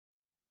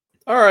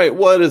All right,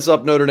 what is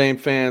up, Notre Dame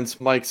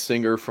fans? Mike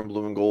Singer from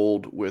Blue and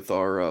Gold with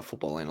our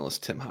football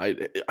analyst Tim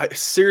Hyde. I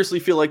seriously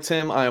feel like,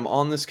 Tim, I am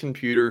on this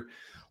computer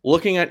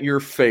looking at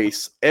your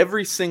face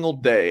every single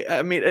day.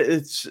 I mean,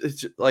 it's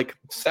like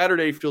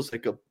Saturday feels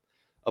like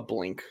a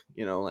blink,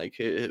 like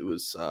it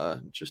was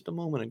just a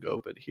moment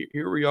ago, but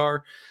here we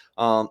are.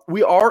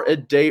 We are a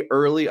day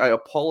early. I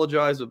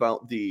apologize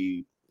about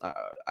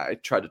I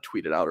tried to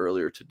tweet it out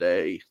earlier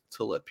today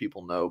to let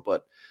people know,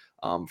 but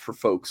for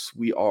folks,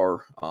 we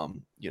are,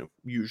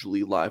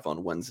 usually live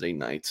on Wednesday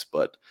nights,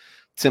 but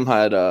Tim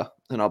had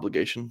an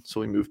obligation, so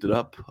we moved it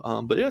up.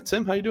 But yeah,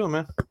 Tim, how you doing,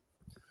 man?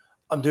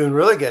 I'm doing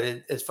really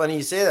good. It's funny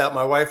you say that.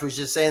 My wife was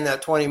just saying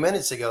that 20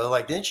 minutes ago.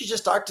 Like, didn't you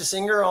just talk to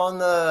Singer on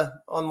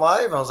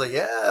live? I was like,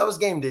 yeah, that was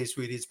game day,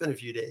 sweetie. It's been a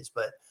few days,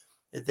 but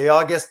they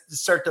all guess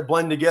start to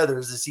blend together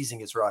as the season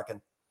gets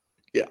rocking.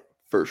 Yeah,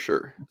 for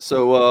sure.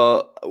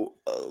 So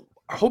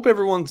I hope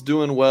everyone's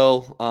doing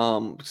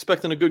well.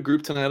 Expecting a good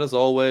group tonight as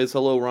always.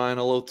 Hello, Ryan.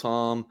 Hello,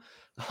 Tom.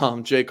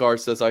 Jake R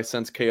says I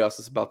sense chaos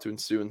is about to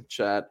ensue in the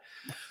chat.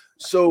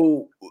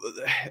 So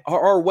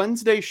our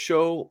Wednesday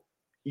show,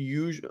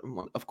 usually,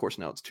 of course,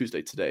 now it's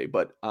Tuesday today,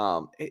 but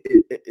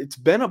it's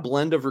been a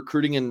blend of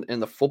recruiting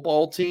and the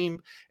football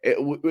team.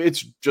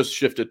 It's just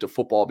shifted to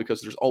football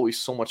because there's always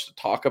so much to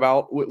talk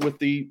about with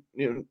the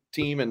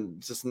team,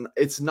 and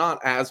it's not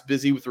as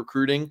busy with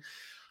recruiting.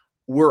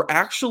 We're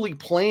actually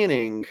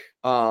planning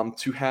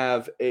to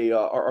have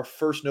our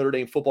first Notre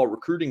Dame football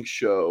recruiting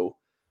show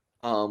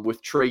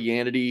with Trey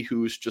Yanity,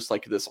 who's just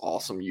like this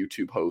awesome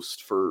YouTube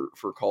host for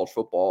college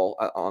football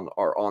on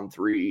our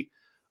On3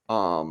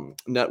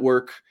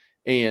 network,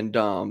 and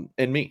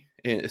me.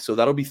 And so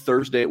that'll be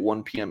Thursday at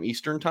 1 p.m.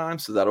 Eastern time.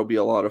 So that'll be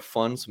a lot of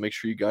fun. So make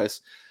sure you guys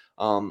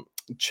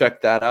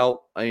check that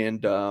out.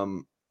 And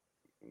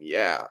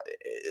yeah.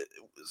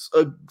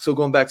 So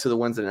going back to the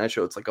Wednesday night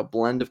show, it's like a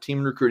blend of team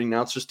and recruiting.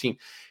 Now it's just team.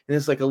 And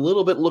it's like a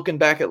little bit looking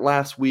back at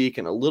last week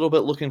and a little bit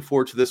looking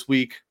forward to this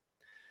week.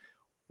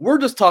 We're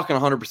just talking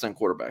 100%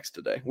 quarterbacks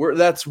today.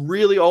 That's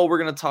really all we're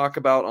going to talk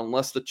about,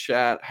 unless the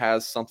chat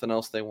has something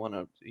else they want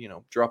to,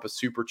 drop a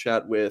super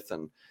chat with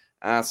and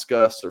ask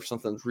us, or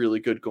something's really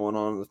good going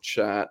on in the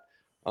chat,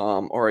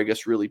 or I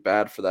guess really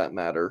bad for that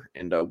matter,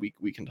 and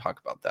we can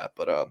talk about that.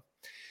 But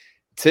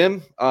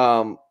Tim,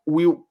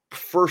 we'll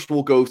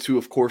go to,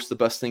 of course, the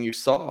best thing you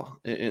saw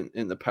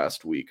in the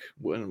past week.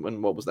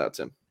 When what was that,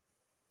 Tim?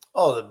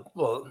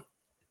 Well,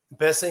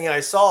 best thing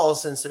I saw,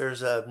 since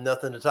there's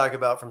nothing to talk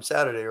about from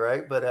Saturday,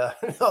 right? But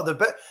no,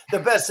 the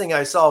best thing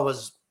I saw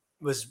was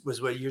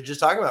what you're just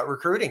talking about,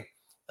 recruiting.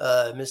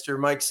 Mr.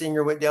 Mike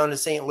Singer went down to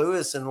St.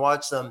 Louis and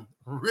watched some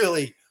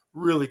really,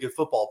 really good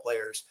football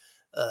players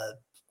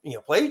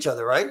play each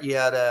other, right? You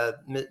had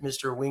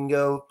Mr.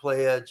 Wingo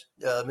play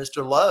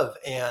Mr. Love,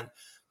 and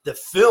the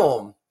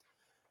film,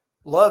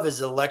 Love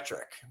is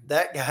electric.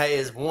 That guy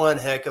is one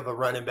heck of a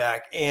running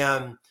back,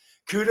 and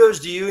kudos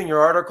to you in your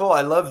article.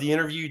 I love the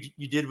interview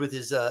you did with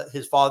his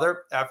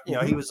father. After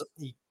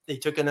they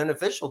took an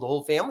unofficial, the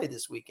whole family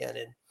this weekend,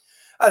 and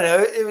I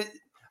don't know.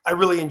 I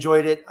really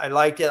enjoyed it. I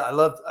liked it. I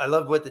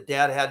loved what the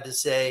dad had to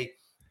say,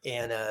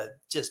 and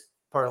just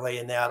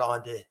parlaying that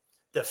onto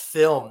the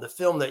film. The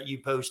film that you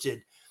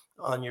posted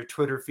on your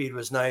Twitter feed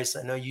was nice.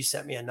 I know you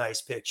sent me a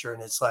nice picture,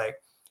 and it's like,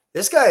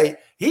 this guy,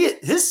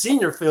 his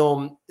senior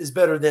film is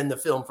better than the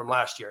film from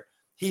last year.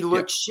 He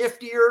looks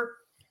shiftier,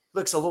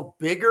 looks a little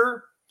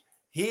bigger.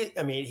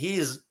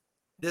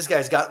 This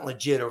guy's gotten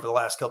legit over the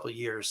last couple of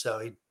years.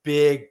 So a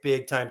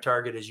big time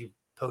target, as you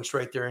post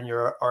right there in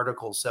your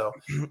article. So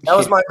that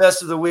was my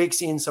best of the week,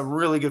 seeing some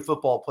really good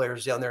football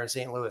players down there in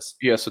St. Louis.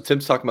 Yeah, so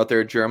Tim's talking about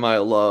there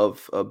Jeremiah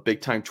Love, a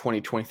big-time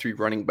 2023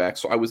 running back.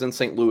 So I was in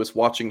St. Louis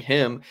watching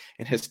him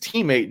and his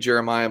teammate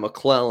Jeremiah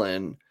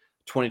McClellan,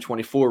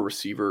 2024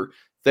 receiver.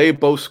 They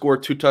both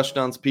scored 2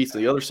 touchdowns apiece.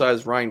 The other side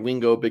is Ryan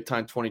Wingo,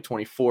 big-time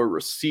 2024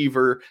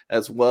 receiver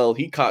as well.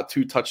 He caught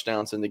 2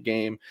 touchdowns in the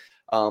game.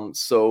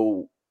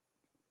 So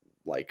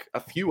like a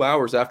few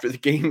hours after the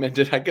game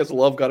ended, I guess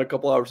Love got a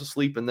couple hours of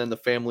sleep, and then the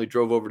family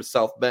drove over to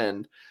South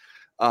Bend.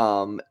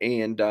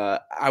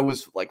 I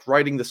was like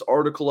writing this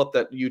article up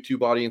that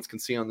YouTube audience can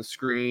see on the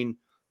screen.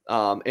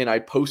 And I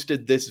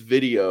posted this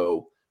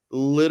video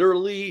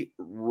literally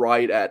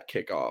right at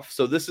kickoff.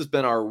 So this has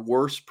been our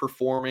worst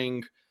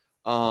performing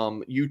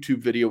YouTube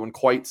video in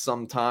quite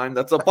some time.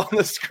 That's up on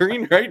the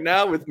screen right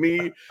now with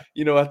me,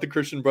 at the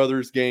Christian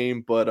Brothers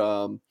game. But,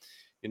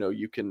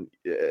 you can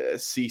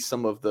see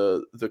some of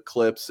the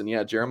clips, and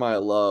yeah,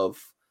 Jeremiah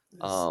Love,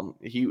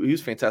 he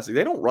was fantastic.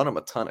 They don't run him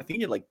a ton. I think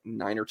he had like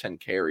 9 or 10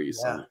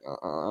 carries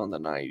on the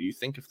night. You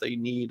think if they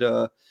need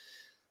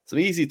some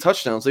easy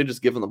touchdowns, they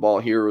just give him the ball.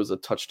 Here was a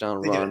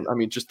touchdown run. I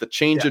mean, just the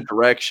change of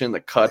direction, the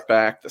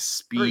cutback, the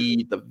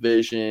speed, the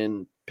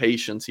vision,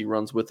 patience he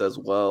runs with as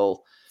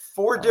well.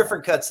 4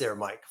 different cuts there,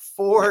 Mike.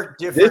 4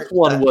 different.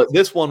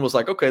 This one was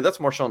like, okay, that's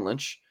Marshawn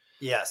Lynch.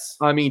 Yes.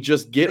 I mean,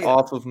 just get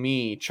off of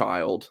me,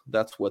 child.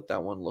 That's what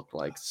that one looked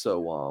like.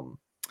 So,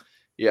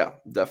 yeah,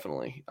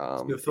 definitely.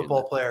 Good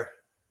football player.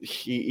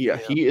 He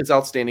is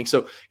outstanding.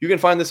 So you can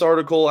find this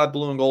article at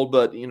Blue and Gold,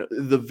 but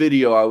the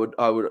video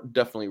I would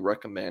definitely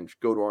recommend.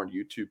 Go to our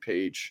YouTube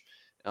page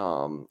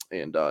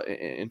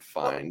and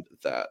find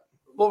that.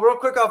 Well, real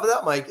quick off of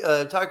that, Mike,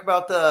 talk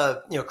about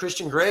the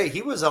Christian Gray.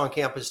 He was on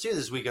campus too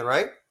this weekend,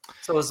 right?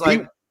 So it was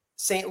like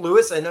St.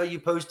 Louis. I know you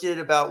posted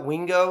about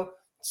Wingo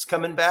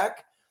coming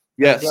back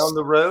down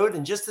the road,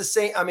 and just the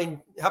same. I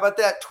mean, how about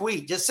that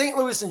tweet? Just St.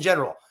 Louis in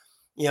general.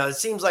 It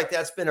seems like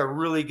that's been a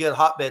really good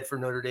hotbed for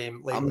Notre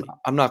Dame lately.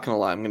 I'm not going to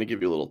lie. I'm going to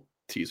give you a little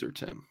teaser,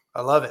 Tim.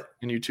 I love it.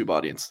 In YouTube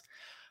audience.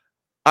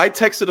 I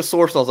texted a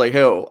source. I was like,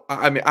 "Hey,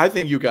 I mean, I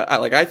think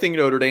I think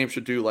Notre Dame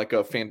should do I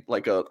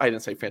didn't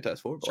say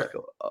Fantastic Four, but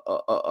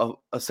sure.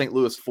 a St.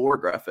 Louis 4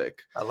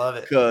 graphic." I love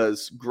it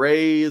because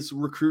Gray is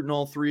recruiting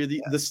all three of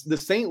these. Yes. The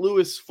St.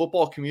 Louis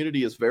football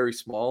community is very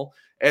small.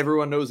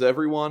 Everyone knows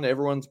everyone.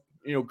 Everyone's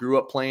grew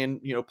up playing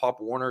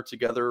Pop Warner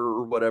together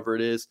or whatever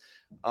it is.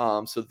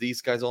 So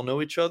these guys all know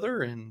each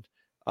other, and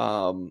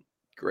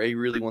Gray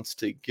really wants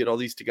to get all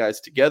these guys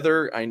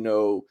together. I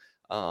know.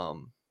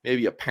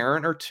 Maybe a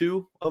parent or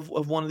two of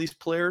one of these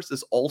players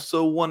is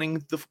also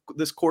wanting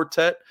this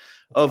quartet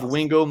of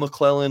Wingo,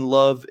 McClellan,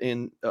 Love,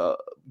 and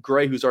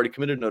Gray, who's already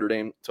committed to Notre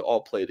Dame, to all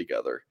play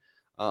together.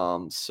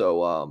 Pretty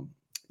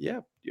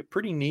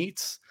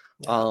neat.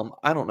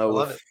 I don't know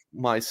if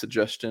my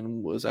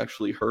suggestion was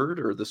actually heard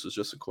or this was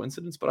just a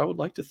coincidence, but I would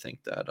like to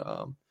think that,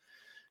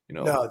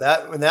 No,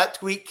 that when that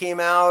tweet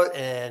came out,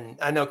 and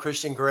I know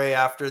Christian Gray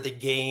after the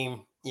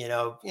game,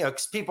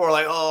 because people are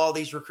like, oh, all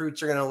these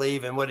recruits are going to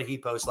leave. And what did he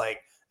post? Like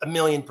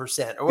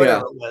 1,000,000% or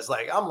whatever it was.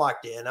 Like, I'm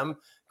locked in. I'm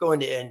going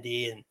to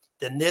ND. And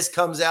then this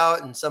comes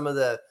out, and some of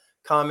the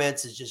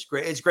comments is just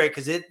great. It's great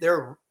because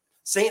they're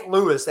St.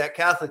 Louis, that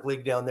Catholic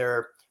league down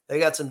there. They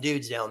got some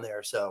dudes down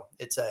there. So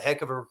it's a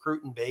heck of a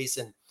recruiting base.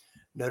 And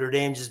Notre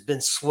Dame's just been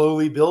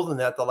slowly building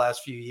that the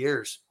last few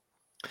years.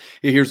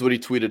 Yeah, here's what he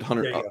tweeted.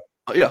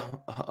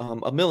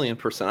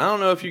 1,000,000%. I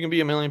don't know if you can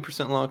be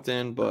 1,000,000% locked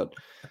in, but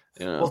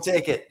we'll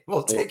take it.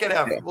 We'll take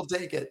it. We'll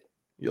take it.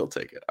 You'll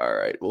take it. All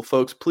right. Well,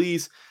 folks,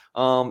 please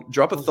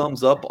drop a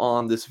thumbs up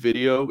on this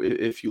video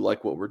if you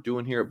like what we're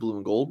doing here at Blue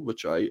and Gold,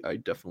 which I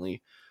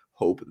definitely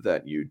hope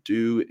that you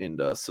do,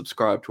 and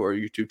subscribe to our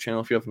YouTube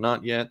channel if you have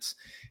not yet.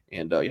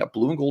 And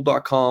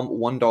blueandgold.com,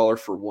 $1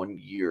 for 1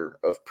 year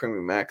of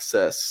premium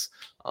access.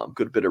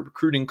 Good bit of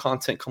recruiting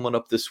content coming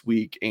up this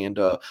week, and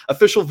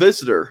official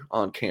visitor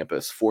on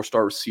campus,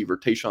 4-star receiver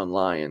Tayshawn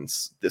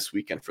Lyons this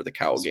weekend for the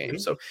Cal game.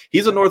 So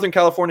he's a Northern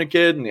California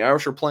kid, and the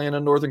Irish are playing a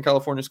Northern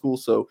California school.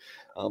 So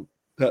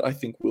that I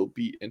think will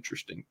be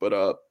interesting.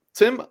 But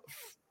Tim,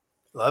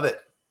 love it.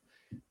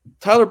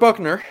 Tyler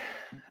Buchner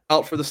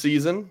out for the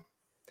season.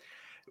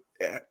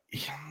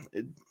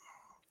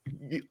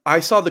 I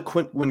saw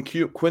when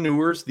Quinn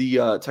Ewers,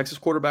 the Texas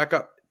quarterback,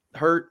 got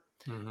hurt.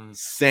 Mm-hmm.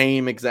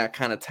 Same exact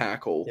kind of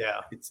tackle.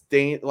 Yeah, it's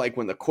like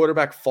when the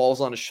quarterback falls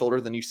on his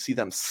shoulder, then you see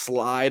them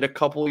slide a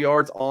couple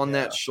yards on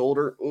that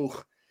shoulder. Ooh,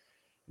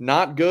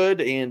 not good.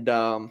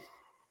 And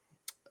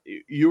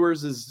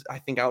Ewers is, I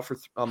think, out for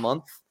a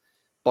month.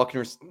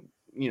 Buckner's,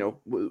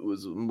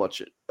 was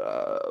much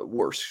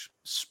worse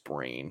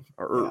sprain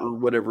or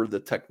whatever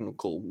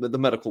the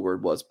medical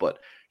word was, but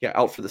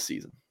out for the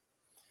season.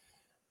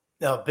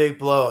 No, big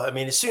blow. I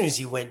mean, as soon as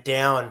he went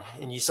down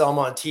and you saw him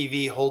on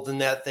TV holding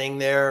that thing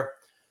there,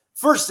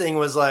 first thing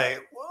was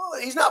like, well,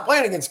 he's not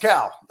playing against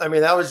Cal. I mean,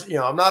 that was,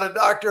 I'm not a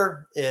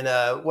doctor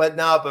and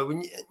whatnot, but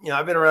when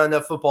I've been around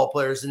enough football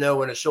players to know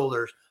when a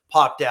shoulder's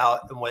popped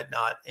out and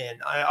whatnot.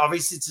 And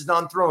obviously it's a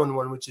non-thrown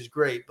one, which is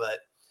great. But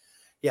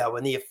yeah,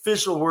 when the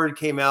official word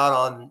came out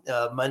on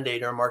Monday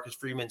during Marcus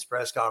Freeman's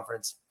press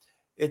conference,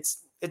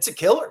 it's a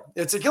killer.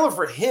 It's a killer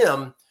for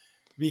him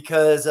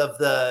because of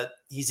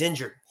he's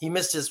injured. He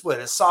missed his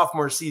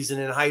sophomore season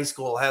in high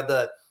school, had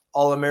the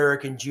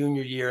All-American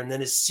junior year, and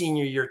then his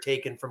senior year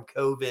taken from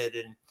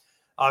COVID. And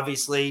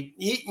obviously,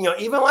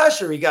 even last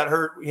year he got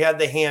hurt. He had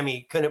the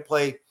hammy, couldn't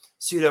play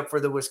suit up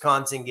for the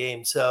Wisconsin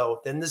game.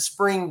 So then the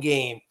spring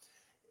game,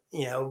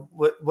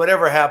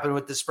 whatever happened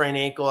with the sprained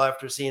ankle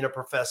after seeing a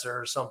professor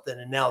or something,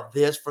 and now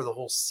this for the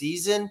whole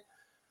season,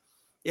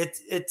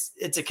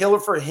 it's a killer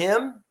for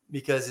him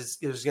because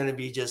there's going to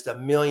be just a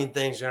million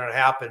things going to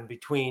happen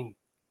between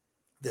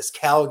this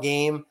Cal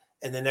game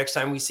and the next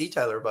time we see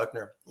Tyler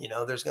Buchner.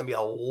 There's going to be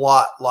a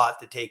lot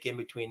to take in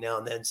between now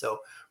and then. So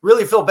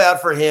really feel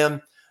bad for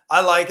him.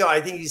 I like him.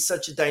 I think he's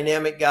such a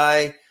dynamic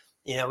guy.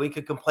 We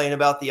could complain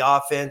about the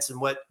offense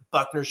and what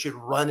Buchner should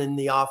run in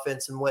the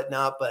offense and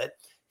whatnot, but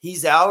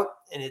he's out,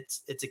 and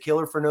it's a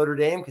killer for Notre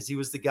Dame because he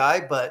was the guy.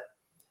 But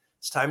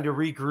it's time to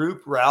regroup,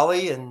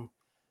 rally, and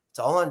it's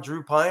all on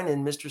Drew Pine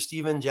and Mr.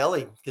 Steven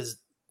Jelly because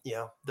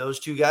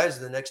those two guys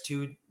are the next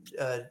two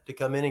to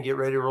come in and get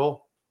ready to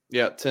roll.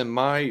 Yeah, Tim,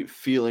 my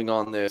feeling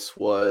on this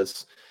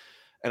was,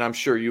 and I'm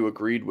sure you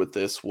agreed with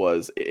this,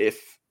 was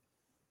if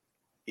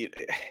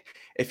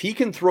he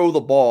can throw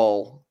the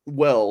ball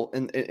well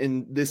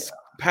and this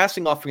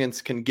passing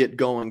offense can get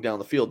going down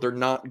the field, they're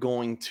not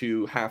going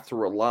to have to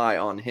rely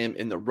on him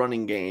in the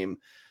running game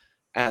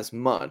as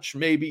much.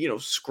 Maybe,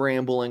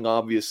 scrambling,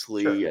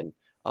 obviously, and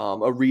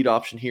a read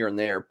option here and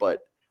there. But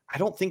I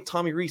don't think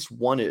Tommy Rees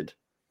wanted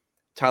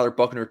Tyler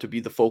Buckner to be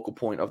the focal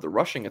point of the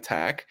rushing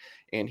attack.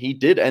 And he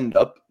did end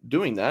up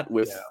doing that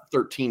with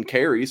 13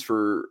 carries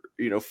for,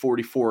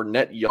 44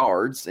 net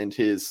yards. And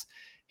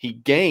he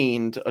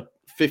gained a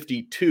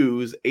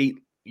 52's 8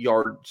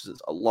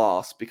 yards a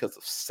loss because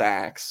of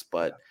sacks.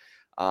 But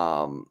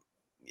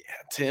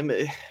Tim,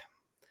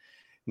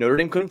 Notre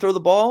Dame couldn't throw the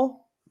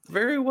ball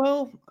very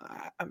well.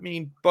 I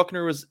mean,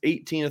 Buckner was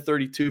 18 of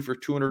 32 for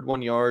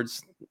 201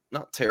 yards.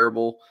 Not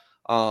terrible.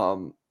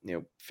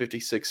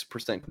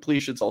 56%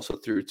 completions, also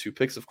threw 2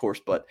 picks, of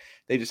course, but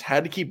they just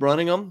had to keep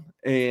running them,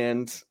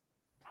 and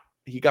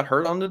he got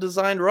hurt on the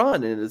designed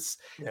run. And it's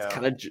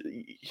kind of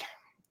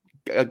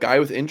a guy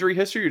with injury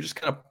history. You're just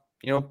kind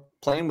of,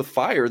 playing with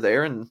fire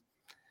there. And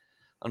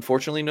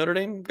unfortunately, Notre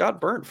Dame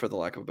got burnt, for the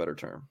lack of a better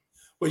term.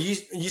 Well,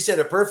 you said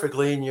it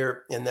perfectly in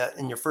your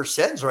first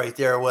sentence right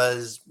there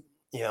was,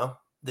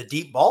 the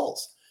deep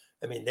balls.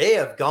 I mean, they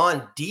have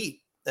gone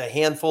deep a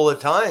handful of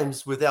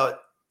times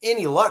without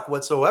any luck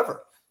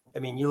whatsoever. I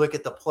mean, you look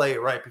at the play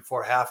right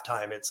before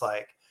halftime, it's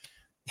like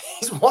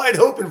he's wide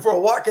open for a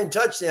walk-in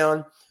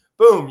touchdown.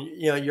 Boom,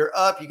 you're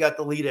up, you got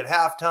the lead at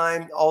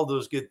halftime, all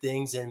those good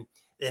things, and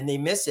they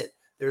miss it.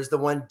 There's the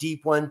one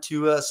deep one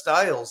to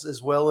Styles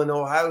as well in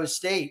Ohio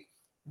State.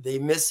 They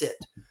miss it.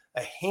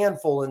 A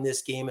handful in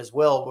this game as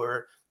well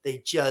where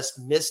they just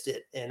missed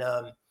it. And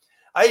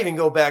I even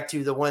go back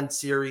to the one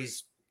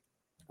series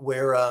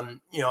where, on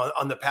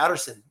the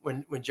Patterson,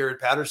 when Jared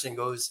Patterson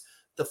goes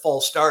the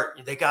false start,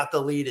 they got the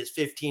lead. It's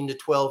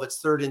 15-12.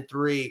 It's 3rd and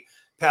 3.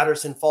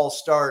 Patterson false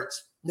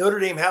starts. Notre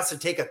Dame has to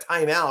take a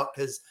timeout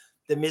because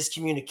the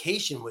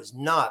miscommunication was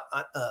not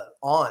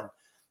on.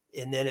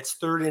 And then it's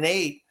 3rd and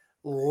 8.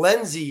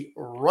 Lindsey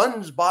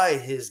runs by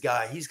his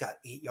guy. He's got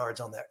 8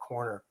 yards on that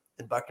corner,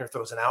 and Buckner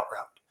throws an out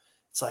route.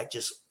 It's like,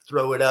 just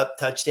throw it up,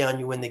 touchdown,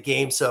 you win the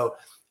game. So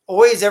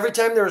always, every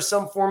time there was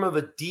some form of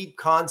a deep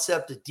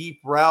concept, a deep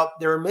route,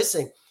 they were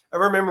missing. I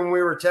remember when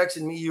we were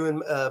texting, you and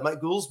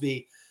Mike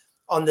Goolsby,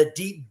 on the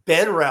deep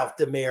bend route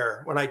to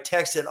Mayer, when I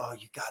texted, oh,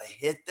 you got to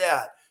hit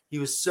that. He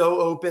was so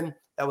open.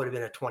 That would have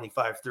been a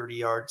 25, 30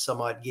 yard some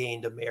odd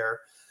gain to Mayer.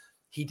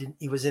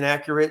 He was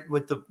inaccurate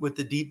with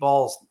the deep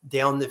balls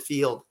down the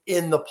field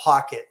in the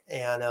pocket.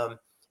 And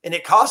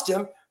it cost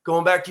him.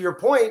 Going back to your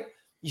point,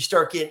 you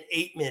start getting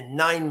 8 men,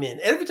 9 men.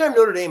 Every time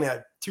Notre Dame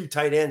had 2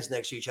 tight ends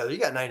next to each other, you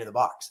got 9 in the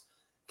box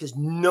because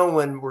no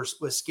one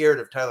was scared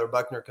of Tyler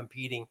Buckner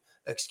completing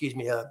a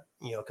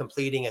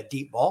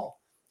deep ball.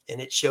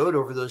 And it showed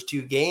over those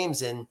 2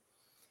 games. And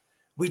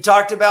we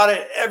talked about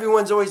it.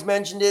 Everyone's always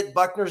mentioned it.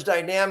 Buckner's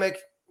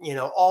dynamic,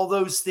 all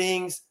those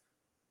things.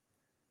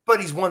 But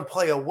he's one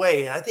play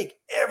away. And I think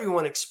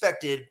everyone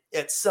expected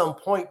at some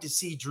point to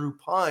see Drew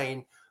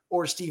Pine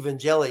or Stephen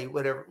Jelly,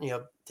 whatever,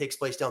 takes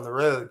place down the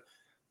road.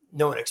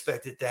 No one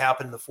expected it to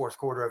happen in the 4th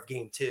quarter of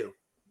game 2.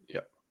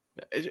 Yeah.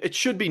 It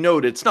should be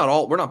noted. It's not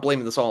all, we're not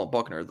blaming this all on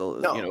Buckner.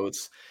 No.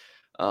 It's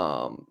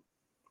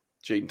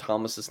Jaden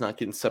Thomas is not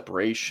getting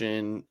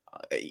separation,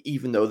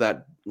 even though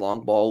that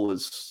long ball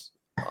was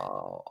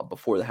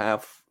before the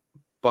half.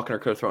 Buckner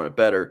could have thrown it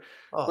better.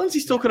 Lindsey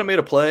still could have made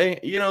a play,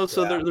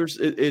 So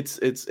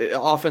it's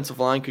offensive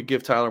line could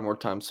give Tyler more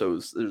time.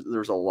 So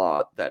there's a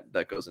lot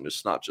that goes into.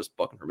 It's not just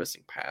Buckner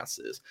missing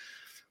passes.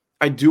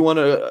 I do want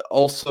to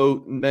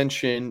also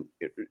mention,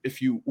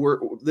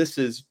 this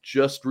is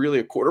just really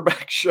a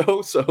quarterback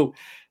show. So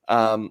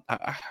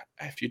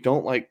if you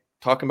don't like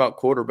talking about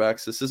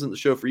quarterbacks, this isn't the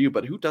show for you.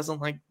 But who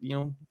doesn't like,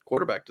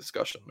 quarterback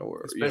discussion,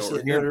 or especially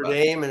at Notre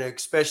Dame, and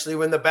especially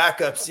when the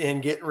backup's in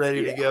getting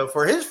ready to go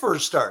for his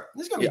first start.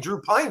 This is going to be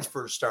Drew Pine's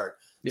first start.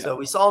 Yeah. So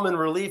we saw him in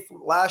relief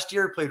last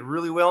year, played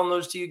really well in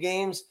those 2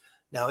 games.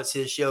 Now it's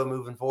his show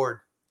moving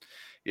forward.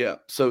 Yeah.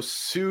 So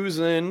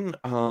Susan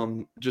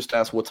just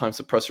asked what time's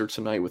the presser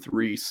tonight with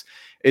Reese.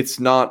 It's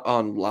not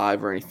on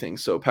live or anything.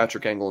 So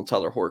Patrick Engel and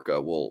Tyler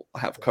Horka will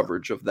have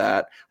coverage of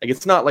that. Like,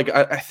 it's not like,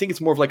 I think it's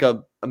more of like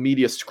a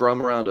media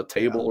scrum around a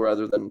table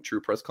rather than a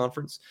true press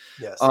conference.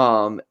 Yes.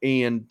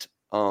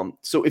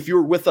 So if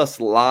you're with us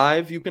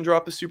live, you can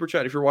drop a super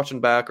chat. If you're watching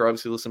back or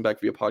obviously listen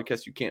back via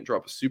podcast, you can't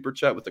drop a super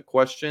chat with a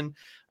question.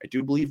 I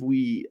do believe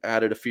we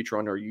added a feature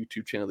on our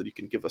YouTube channel that you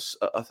can give us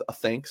a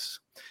thanks.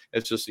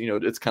 It's just,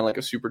 it's kind of like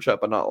a super chat,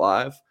 but not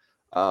live.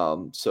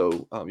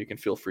 So you can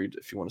feel free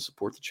if you want to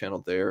support the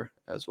channel there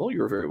as well.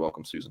 You're very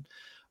welcome, Susan.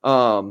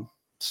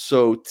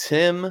 So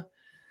Tim,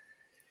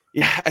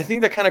 I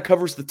think that kind of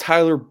covers the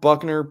Tyler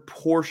Buckner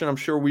portion. I'm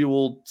sure we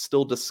will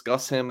still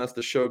discuss him as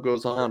the show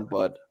goes on,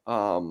 but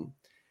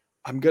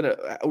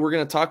we're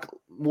gonna talk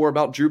more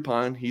about Drew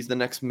Pine. He's the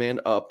next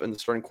man up in the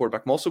starting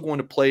quarterback. I'm also going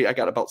to play. I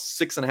got about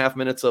 6.5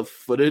 minutes of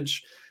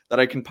footage that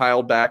I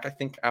compiled back, I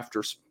think,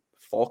 after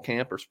fall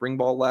camp or spring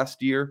ball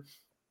last year.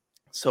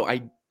 So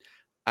I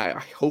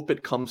hope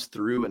it comes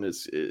through and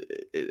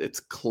it's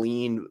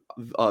clean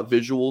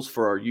visuals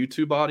for our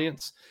YouTube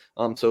audience.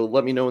 So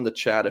let me know in the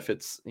chat if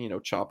it's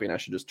choppy and I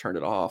should just turn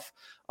it off.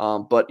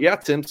 But yeah,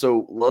 Tim.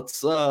 So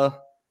let's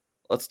talk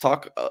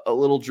a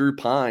little Drew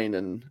Pine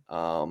and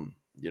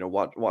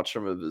watch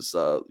some of his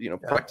Yeah.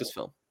 practice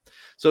film.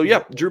 So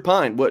Drew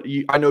Pine,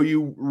 I know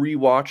you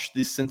rewatched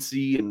the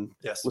Cincy and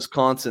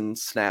Wisconsin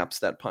snaps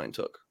that Pine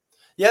took.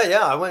 Yeah.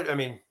 I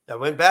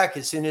went back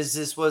as soon as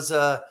this was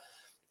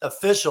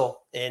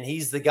official, and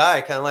he's the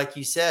guy, kind of like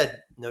you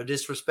said, no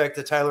disrespect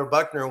to Tyler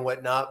Buchner and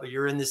whatnot, but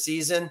you're in the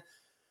season.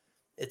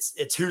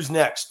 It's who's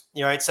next,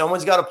 right?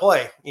 Someone's got to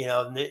play,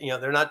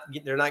 they're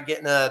not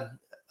getting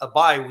a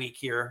bye week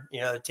here,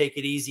 take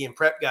it easy and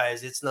prep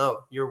guys.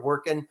 You're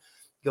working,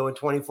 going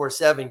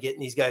 24/7, getting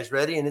these guys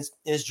ready. And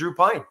it's Drew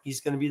Pine. He's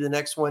going to be the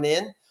next one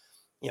in.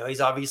 He's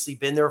obviously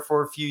been there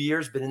for a few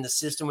years, been in the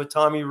system with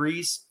Tommy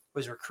Rees,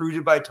 was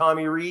recruited by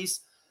Tommy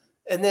Rees.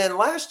 And then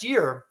last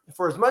year,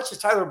 for as much as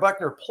Tyler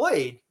Buchner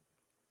played,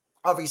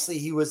 obviously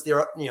he was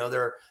their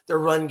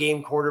run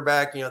game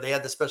quarterback. They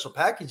had the special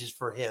packages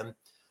for him.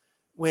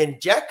 When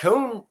Jack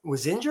Cohn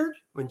was injured,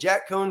 when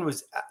Jack Cohn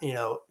was,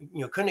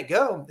 couldn't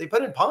go, they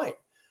put in Pine.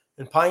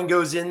 And Pine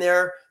goes in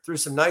there, threw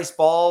some nice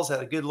balls,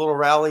 had a good little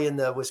rally in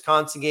the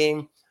Wisconsin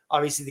game.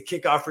 Obviously, the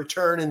kickoff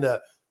return and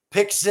the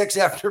pick six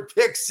after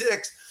pick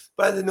six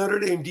by the Notre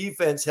Dame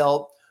defense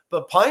helped.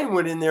 But Pine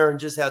went in there and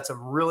just had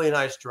some really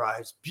nice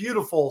drives.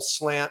 Beautiful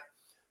slant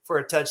for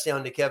a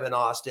touchdown to Kevin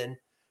Austin.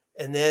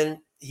 And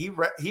then he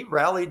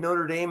rallied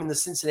Notre Dame in the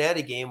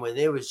Cincinnati game when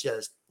it was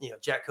just,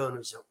 Jack Cohn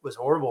was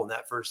horrible in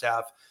that first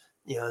half,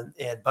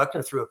 and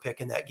Buchner threw a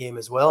pick in that game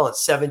as well.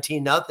 It's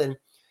 17-0.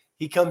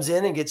 He comes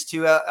in and gets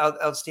two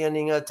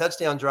outstanding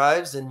touchdown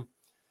drives. And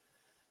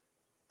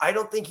I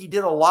don't think he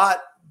did a lot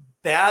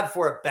bad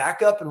for a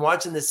backup. And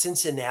watching the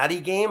Cincinnati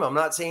game, I'm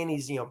not saying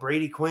he's,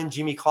 Brady Quinn,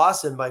 Jimmy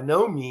Clausen by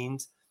no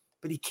means,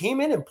 but he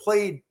came in and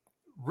played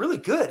really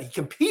good. He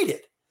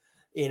competed,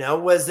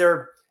 was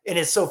there. And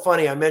it's so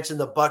funny. I mentioned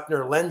the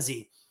Buchner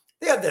Lenzy.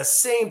 They had the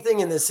same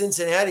thing in the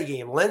Cincinnati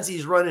game.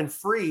 Lenzy's running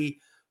free.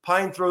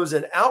 Pine throws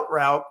an out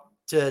route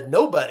to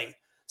nobody.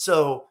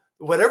 So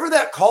whatever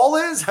that call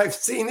is, I've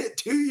seen it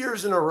 2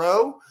 years in a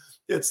row.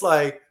 It's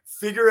like,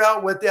 figure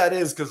out what that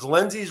is, because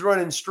Lenzy's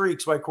running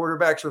streaks while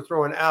quarterbacks are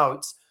throwing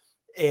outs.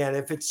 And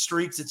if it's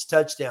streaks, it's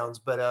touchdowns.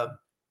 But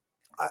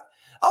I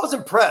was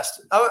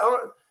impressed.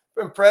 I'm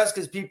impressed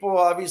because people,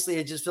 obviously,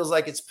 it just feels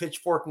like it's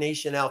Pitchfork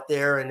Nation out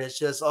there. And it's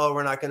just,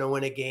 we're not going to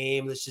win a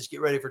game. Let's just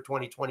get ready for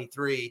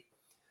 2023.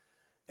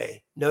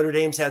 Hey, Notre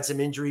Dame's had some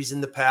injuries in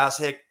the past.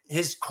 Heck,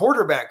 his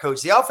quarterback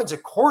coach, the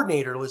offensive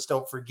coordinator, let's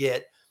don't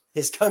forget,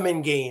 his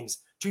come-in games.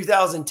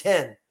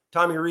 2010,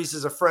 Tommy Rees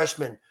is a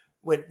freshman,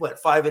 went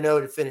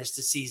 5-0 to finish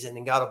the season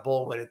and got a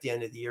bowl win at the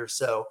end of the year.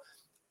 So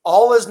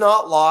all is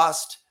not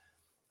lost.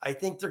 I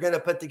think they're going to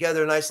put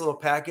together a nice little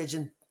package.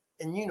 And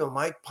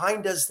Mike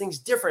Pine does things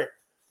different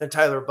than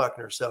Tyler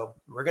Buchner. So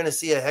we're going to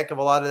see a heck of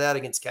a lot of that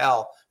against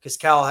Cal, because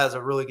Cal has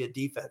a really good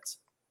defense.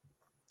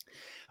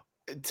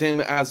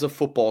 Tim, as a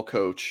football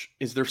coach,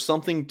 is there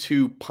something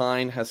to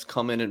Pine has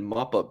come in and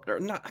not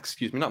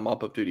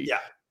mop up duty. Yeah.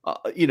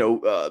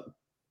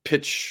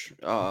 Pitch.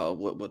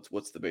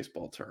 What's the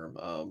baseball term?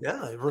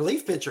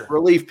 Relief pitcher.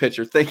 Relief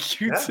pitcher. Thank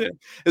you, Tim.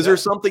 Is there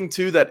something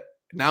too that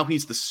now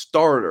he's the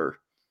starter?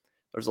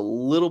 There's a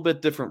little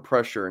bit different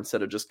pressure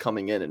instead of just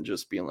coming in and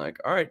just being like,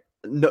 all right,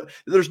 no,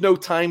 there's no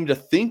time to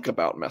think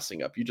about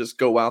messing up. You just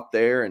go out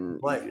there and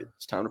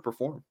it's time to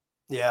perform.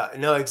 Yeah,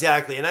 no,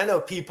 exactly. And I know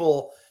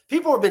people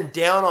have been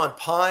down on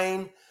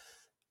Pine.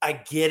 I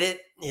get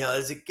it.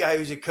 As a guy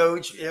who's a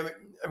coach,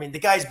 I mean, the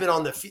guy's been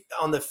on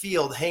the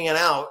field hanging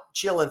out,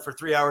 chilling for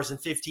 3 hours and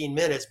 15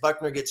 minutes.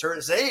 Buchner gets hurt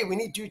and says, hey, we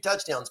need 2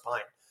 touchdowns,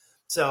 Pine.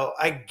 So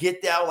I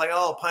get that. Like,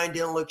 Pine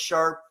didn't look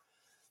sharp.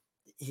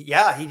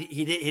 Yeah,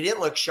 he didn't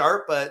look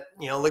sharp, but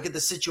look at the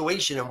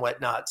situation and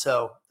whatnot.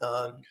 So,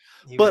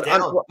 but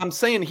I'm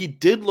saying he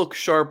did look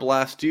sharp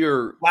last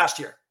year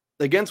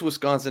against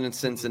Wisconsin and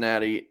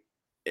Cincinnati.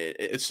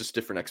 It's just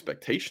different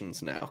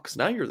expectations now, because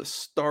now you're the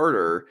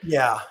starter.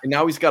 Yeah. And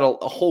now he's got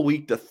a whole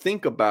week to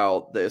think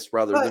about this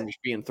rather than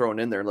just being thrown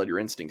in there and let your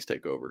instincts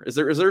take over. Is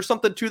there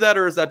something to that,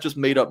 or is that just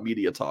made up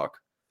media talk?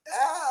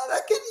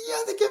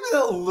 They give it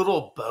a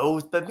little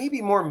both, but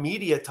maybe more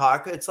media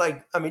talk. It's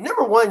like,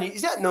 number one,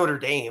 he's at Notre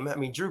Dame.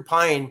 Drew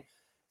Pine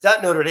is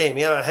at Notre Dame.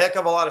 He had a heck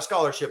of a lot of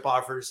scholarship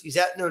offers. He's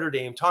at Notre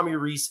Dame. Tommy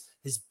Rees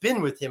has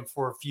been with him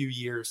for a few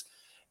years.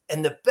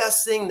 And the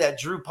best thing that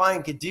Drew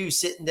Pine could do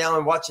sitting down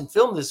and watching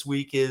film this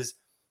week is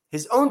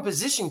his own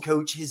position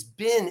coach has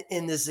been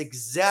in this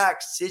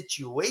exact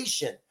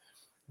situation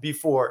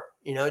before.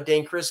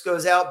 Dane Chris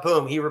goes out,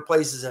 boom, he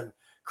replaces him.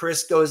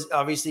 Chris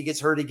obviously gets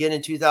hurt again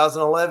in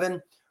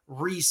 2011.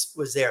 Rees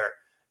was there.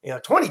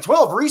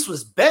 2012, Rees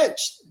was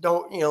benched.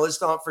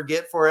 Let's not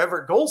forget, for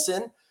Everett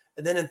Golson.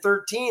 And then in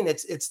 2013,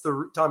 it's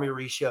the Tommy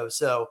Rees show.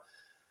 So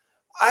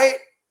I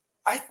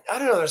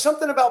don't know. There's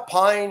something about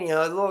Pine,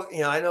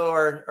 I know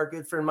our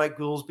good friend Mike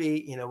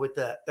Goolsby, with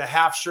the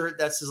half shirt,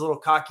 that's his little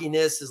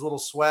cockiness, his little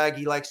swag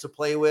he likes to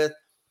play with.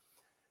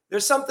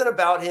 There's something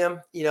about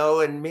him,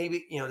 and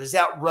maybe, does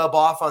that rub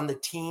off on the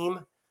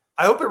team?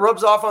 I hope it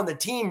rubs off on the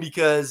team,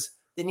 because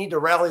they need to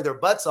rally their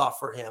butts off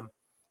for him.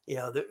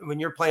 When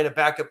you're playing a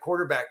backup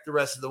quarterback the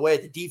rest of the way,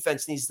 the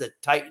defense needs to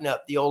tighten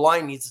up. The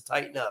O-line needs to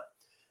tighten up.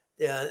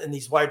 and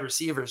these wide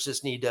receivers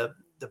just need to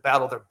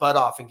battle their butt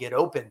off and get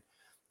open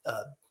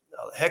a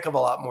heck of a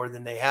lot more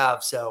than they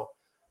have. So,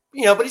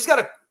 but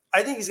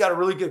I think he's got a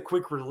really good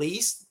quick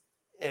release.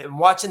 And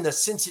watching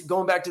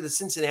going back to the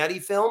Cincinnati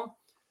film,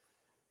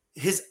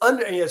 it's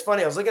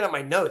funny. I was looking at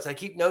my notes. I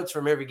keep notes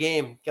from every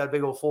game. Got a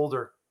big old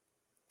folder.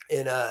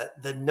 And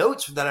the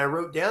notes that I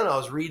wrote down, I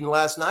was reading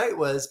last night,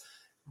 was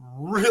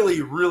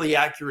really, really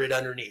accurate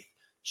underneath.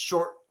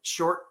 Short,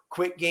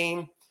 quick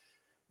game.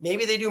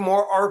 Maybe they do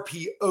more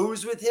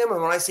RPOs with him.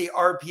 And when I say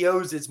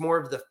RPOs, it's more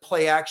of the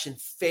play action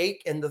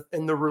fake and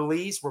the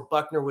release, where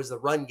Buckner was the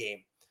run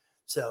game.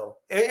 So,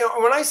 and,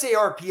 when I say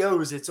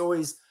RPOs, it's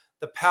always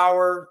the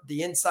power,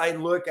 the inside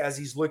look as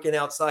he's looking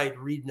outside,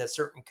 reading a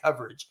certain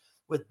coverage.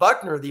 With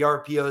Buckner, the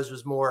RPOs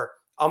was more,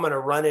 I'm going to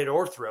run it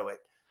or throw it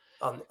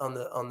on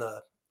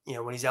the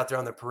when he's out there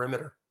on the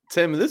perimeter.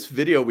 Tim, this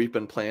video we've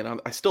been playing,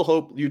 I still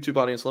hope YouTube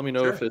audience, let me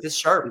know if it's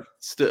sharp.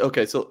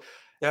 Okay, so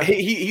yeah.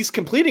 He's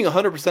completing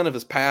 100% of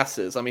his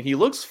passes. I mean, he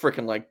looks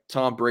freaking like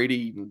Tom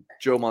Brady and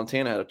Joe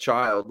Montana had a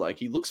child. Like,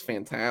 he looks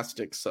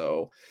fantastic.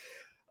 So,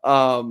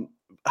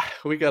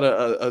 we got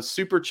a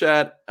super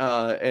chat.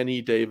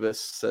 N.E. Davis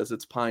says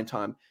it's pine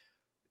time.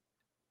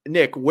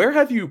 Nick, where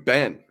have you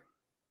been,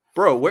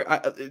 bro?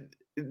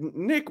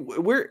 Nick,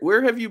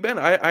 where have you been?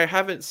 I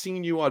haven't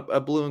seen you on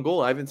Blue and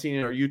Gold. I haven't seen you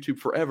on our YouTube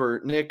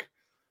forever. Nick,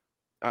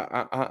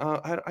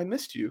 I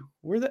missed you.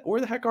 Where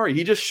the heck are you?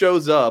 He just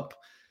shows up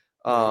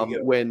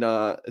when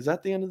is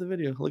that the end of the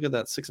video? Look at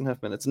that,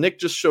 6.5 minutes. Nick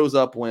just shows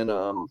up when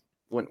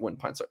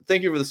Pine starts.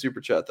 Thank you for the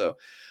super chat though.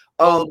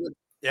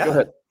 Yeah. Go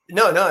ahead.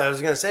 No, I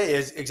was gonna say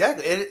is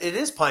exactly it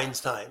is Pine's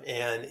time,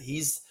 and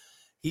he's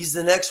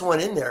the next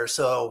one in there.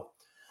 So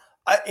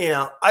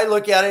I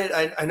look at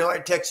it. I know I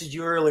texted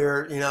you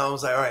earlier. I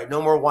was like, all right,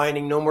 no more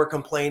whining, no more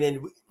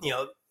complaining.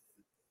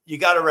 You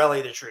got to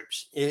rally the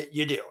troops.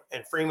 You do,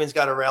 and Freeman's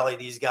got to rally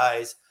these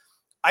guys.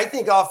 I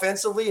think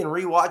offensively, and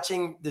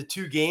rewatching the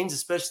two games,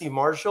 especially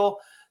Marshall,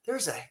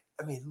 there's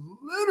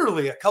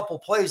literally a couple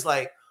plays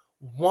like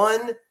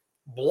one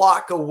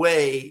block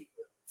away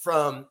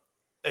from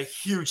a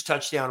huge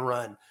touchdown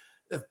run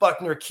if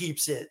Buckner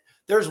keeps it.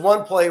 There's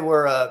one play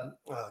where,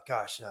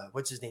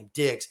 what's his name?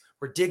 Diggs,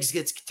 where Diggs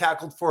gets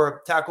tackled for a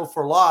tackle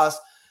for loss.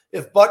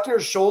 If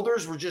Buckner's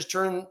shoulders were just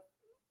turned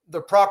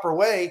the proper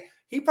way,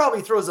 he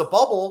probably throws a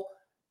bubble,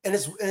 and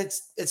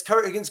it's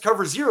covered against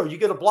cover zero. You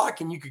get a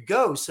block and you could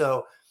go.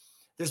 So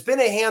there's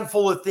been a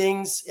handful of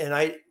things, and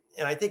I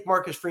think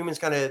Marcus Freeman's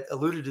kind of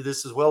alluded to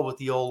this as well with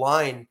the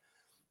O-line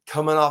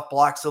coming off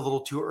blocks a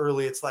little too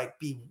early. It's like,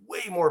 be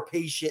way more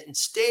patient and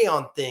stay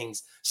on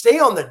things. Stay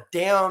on the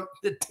damn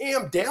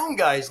down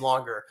guys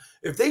longer.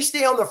 If they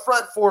stay on the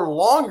front four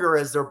longer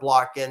as they're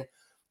blocking,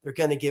 they're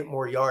going to get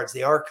more yards.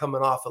 They are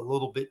coming off a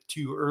little bit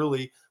too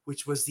early,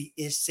 which was the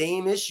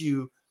same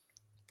issue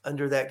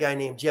under that guy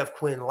named Jeff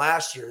Quinn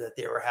last year that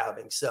they were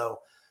having. So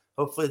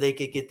hopefully they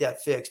could get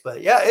that fixed.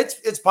 But yeah,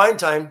 it's Pine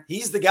time.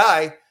 He's the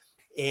guy.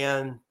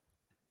 And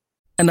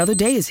another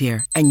day is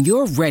here, and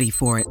you're ready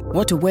for it.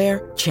 What to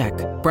wear? Check.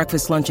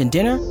 Breakfast, lunch, and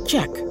dinner?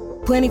 Check.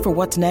 Planning for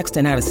what's next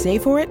and how to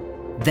save for it?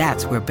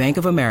 That's where Bank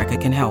of America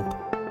can help.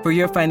 For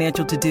your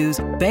financial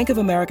to-dos, Bank of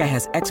America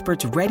has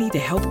experts ready to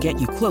help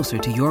get you closer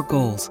to your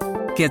goals.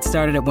 Get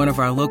started at one of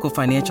our local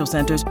financial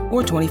centers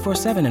or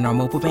 24/7 in our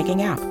mobile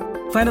banking app.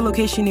 Find a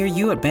location near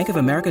you at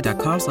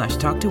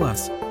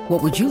bankofamerica.com/talktous.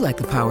 What would you like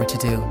the power to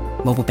do?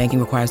 Mobile banking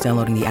requires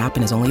downloading the app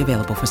and is only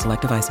available for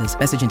select devices.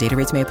 Message and data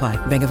rates may apply.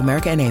 Bank of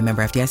America N.A.,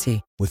 member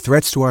FDIC. With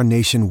threats to our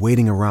nation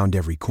waiting around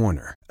every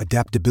corner,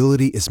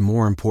 adaptability is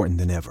more important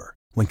than ever.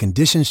 When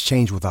conditions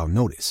change without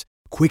notice,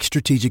 quick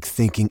strategic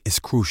thinking is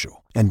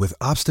crucial. And with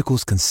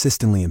obstacles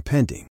consistently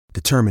impending,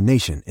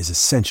 determination is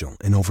essential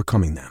in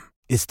overcoming them.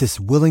 It's this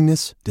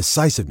willingness,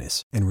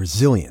 decisiveness, and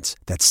resilience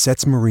that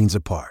sets Marines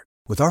apart.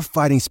 With our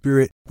fighting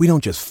spirit, we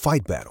don't just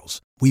fight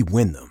battles, we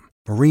win them.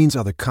 Marines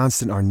are the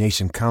constant our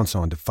nation counts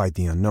on to fight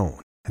the unknown.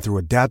 And through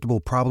adaptable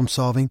problem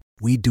solving,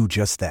 we do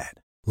just that.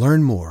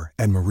 Learn more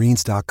at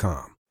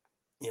marines.com.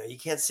 You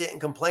can't sit and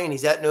complain.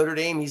 He's at Notre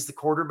Dame. He's the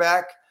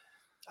quarterback.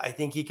 I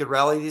think he could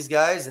rally these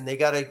guys, and they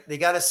got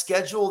a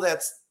schedule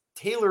that's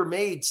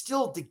tailor-made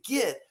still to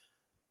get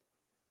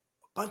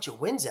a bunch of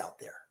wins out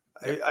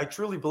there. I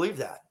truly believe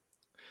that.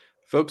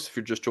 Folks, if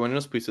you're just joining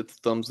us, please hit the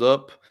thumbs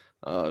up.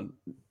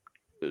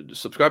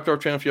 Subscribe to our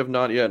channel if you have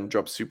not yet, and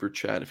drop super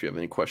chat if you have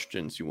any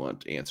questions you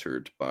want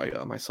answered by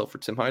myself or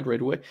Tim Hyde right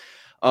away.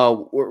 I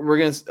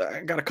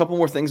got a couple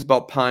more things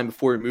about Pine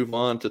before we move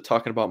on to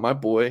talking about my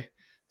boy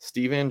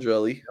Steve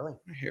Angeli. Really?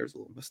 My hair's a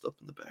little messed up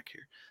in the back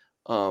here.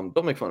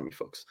 Don't make fun of me,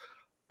 folks.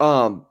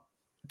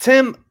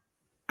 Tim,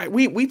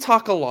 we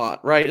talk a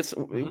lot, right?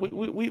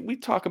 We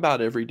talk about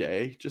every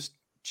day, just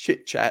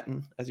chit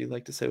chatting, as you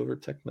like to say over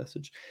text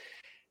message.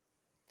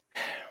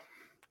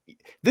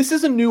 This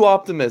is a new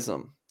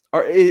optimism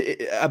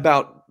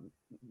about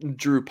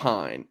Drew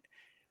Pine.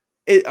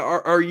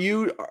 Are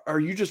you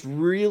just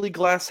really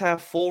glass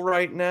half full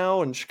right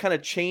now and kind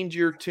of change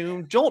your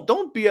tune?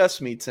 Don't BS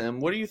me, Tim.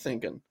 What are you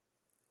thinking?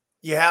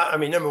 Yeah, I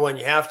mean, number one,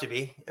 you have to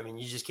be. I mean,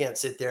 you just can't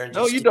sit there and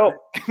No, just you don't.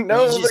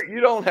 No, just, you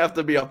don't have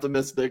to be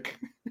optimistic.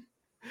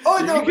 oh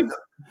You no, can-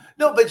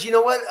 no, but you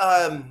know what?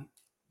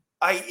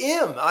 I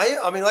am.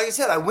 I mean, like I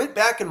said, I went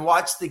back and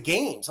watched the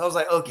games. I was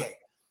like, okay,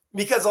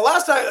 because the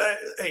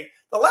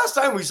last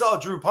time we saw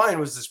Drew Pine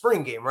was the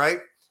spring game, right?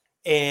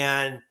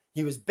 And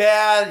he was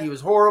bad. He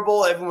was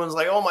horrible. Everyone's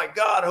like, oh my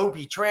God, I hope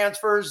he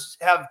transfers.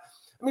 I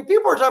mean,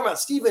 people are talking about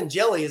Stephen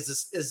Jelly as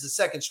the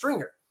second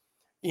stringer,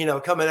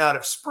 coming out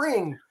of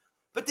spring.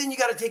 But then you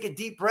got to take a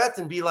deep breath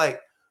and be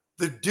like,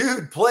 the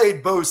dude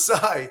played both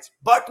sides.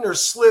 Buckner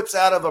slips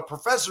out of a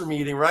professor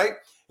meeting, right?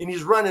 And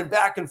he's running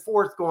back and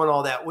forth going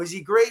all that. Was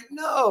he great?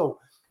 No.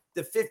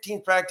 The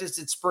 15th practice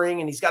at spring,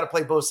 and he's got to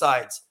play both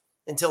sides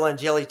until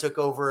Angeli took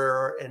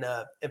over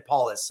in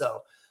Paulus.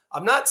 So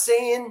I'm not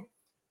saying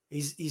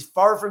he's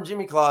far from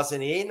Jimmy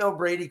Clausen. He ain't no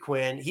Brady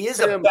Quinn. He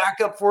is a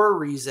backup for a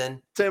reason.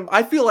 Tim,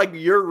 I feel like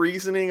your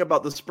reasoning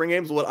about the spring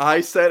games, what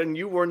I said, and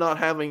you were not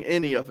having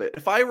any of it.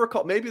 If I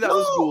recall, maybe that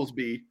was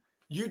Goolsby.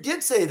 You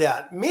did say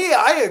that. Me,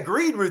 I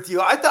agreed with you.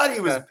 I thought he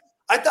was. Okay.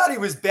 I thought he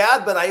was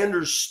bad, but I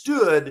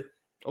understood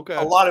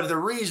a lot of the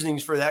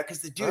reasonings for that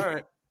because the dude.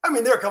 Right. I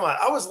mean, come on.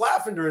 I was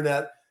laughing during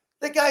that.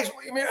 That guy's.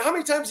 I mean, how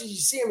many times did you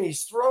see him?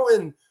 He's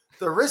throwing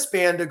the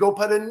wristband to go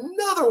put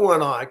another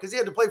one on because he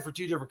had to play for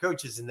two different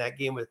coaches in that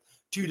game with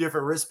two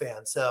different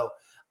wristbands. So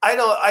I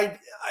know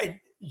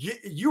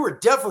you were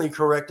definitely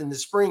correct in the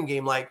spring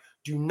game. Like,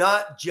 do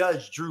not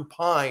judge Drew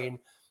Pine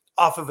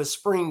off of a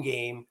spring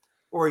game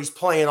or he's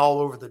playing all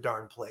over the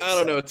darn place. I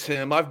don't know,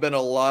 Tim. I've been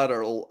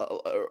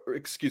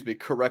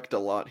correct a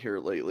lot here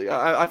lately.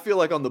 I feel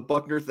like on the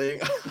Buckner thing,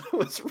 I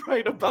was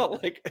right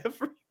about like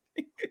everything,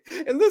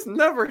 and this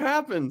never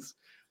happens.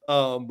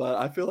 But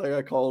I feel like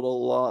I called a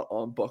lot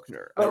on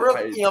Buckner. But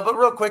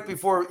real quick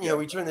before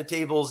we turn the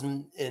tables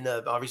and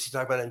obviously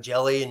talk about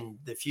Angeli and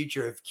the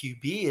future of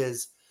QB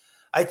is,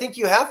 I think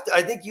you have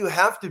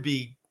to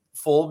be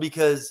full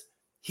because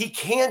he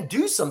can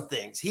do some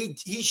things. He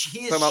has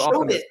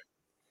shown it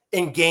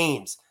in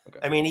games. Okay.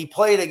 I mean, he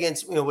played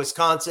against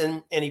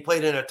Wisconsin, and he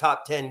played in a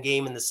top 10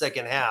 game in the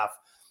second half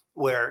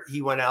where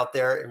he went out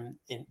there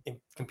and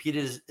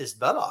competed his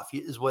butt off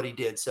is what he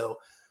did. So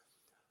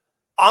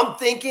I'm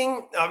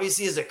thinking,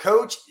 obviously, as a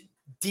coach,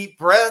 deep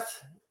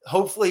breath.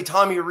 Hopefully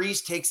Tommy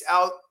Rees takes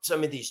out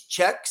some of these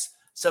checks,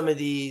 some of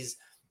these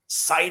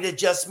sight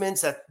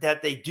adjustments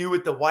that they do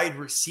with the wide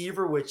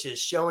receiver, which is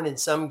shown in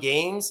some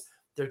games.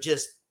 They're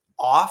just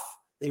off.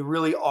 They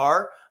really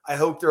are. I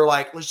hope they're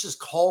like, let's just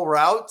call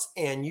routes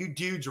and you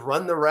dudes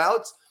run the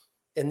routes.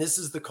 And this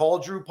is the call,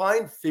 Drew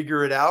Pine.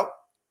 Figure it out.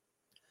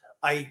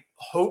 I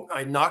hope,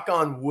 I knock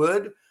on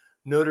wood,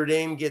 Notre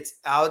Dame gets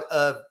out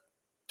of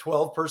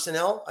 12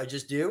 personnel. I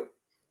just do.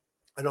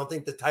 I don't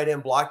think the tight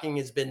end blocking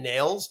has been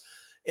nails.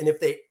 And if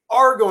they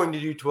are going to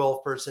do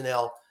 12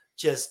 personnel,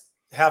 just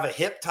have a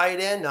hip tight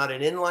end, not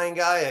an inline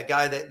guy, a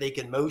guy that they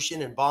can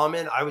motion and bomb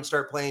in. I would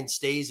start playing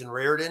Stays and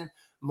Raritan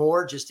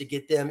more just to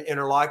get them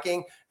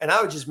interlocking. And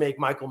I would just make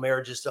Michael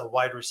Mayer just a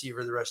wide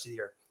receiver the rest of the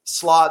year.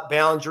 Slot,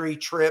 boundary,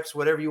 trips,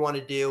 whatever you want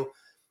to do.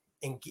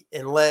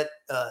 And let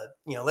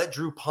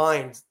Drew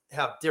Pine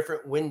have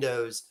different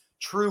windows,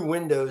 true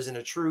windows in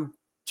a true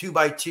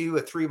 2x2,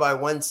 a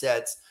 3x1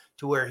 sets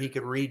to where he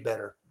could read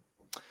better.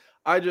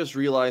 I just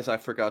realized I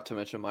forgot to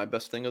mention my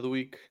best thing of the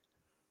week.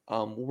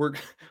 We're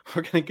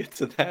gonna get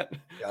to that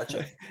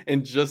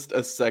in just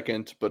a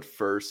second, but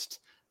first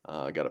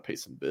I gotta pay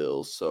some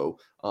bills. So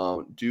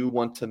do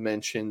want to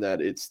mention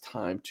that it's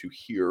time to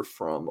hear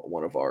from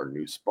one of our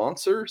new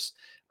sponsors,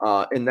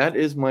 and that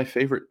is my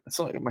favorite. It's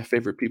like my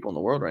favorite people in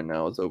the world right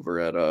now is over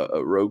at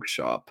a Rogue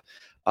Shop.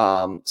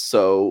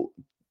 So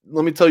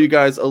let me tell you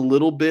guys a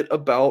little bit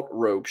about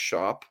Rogue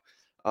Shop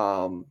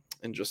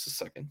in just a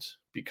second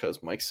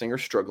because Mike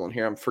Singer's struggling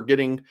here. I'm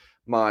forgetting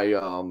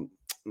my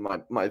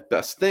my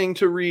best thing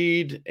to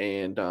read,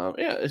 and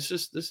this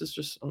is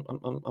just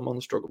I'm on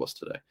the struggle bus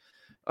today.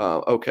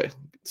 Okay,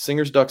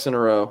 Singer's ducks in a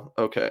row.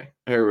 Okay,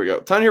 here we go.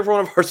 Time to hear from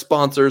one of our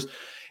sponsors.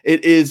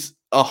 It is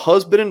a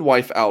husband and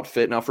wife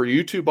outfit. Now for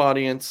YouTube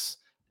audience,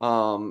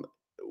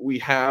 we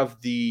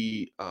have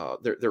the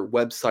their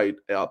website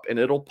up, and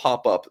it'll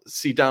pop up.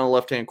 See down in the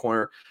left-hand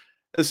corner.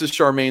 This is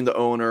Charmaine, the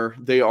owner.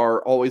 They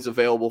are always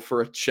available for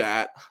a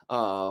chat.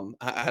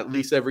 At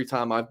least every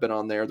time I've been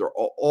on there, they're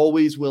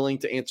always willing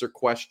to answer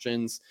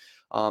questions,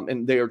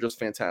 and they are just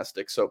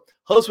fantastic. So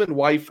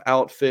husband-wife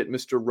outfit,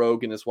 Mr.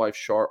 Rogue and his wife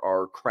Char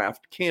are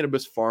craft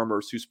cannabis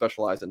farmers who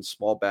specialize in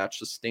small batch,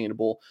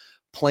 sustainable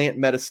plant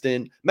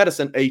medicine,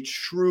 a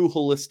true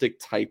holistic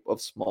type of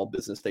small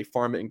business. They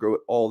farm it and grow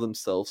it all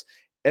themselves,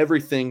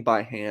 everything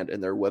by hand,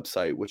 and their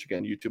website, which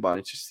again, YouTube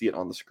audience, you see it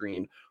on the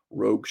screen,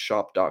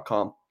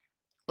 rogueshop.com.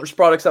 There's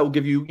products that will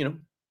give you,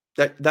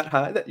 that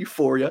high, that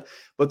euphoria,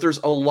 but there's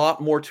a lot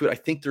more to it. I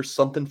think there's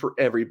something for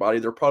everybody.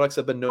 Their products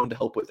have been known to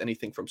help with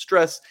anything from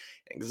stress,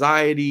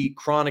 anxiety,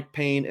 chronic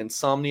pain,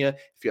 insomnia.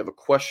 If you have a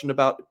question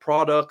about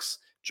products,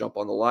 jump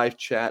on the live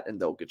chat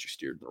and they'll get you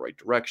steered in the right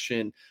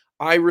direction.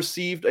 I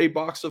received a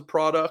box of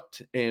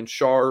product, and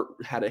Shar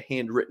had a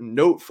handwritten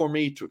note for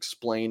me to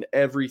explain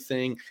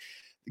everything.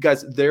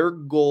 Guys, their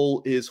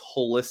goal is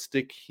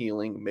holistic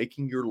healing,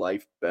 making your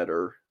life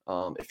better.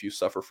 If you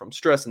suffer from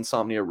stress,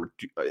 insomnia,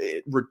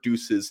 it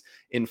reduces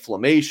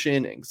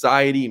inflammation,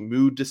 anxiety,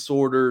 mood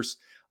disorders.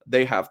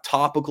 They have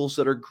topicals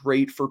that are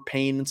great for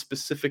pain in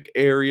specific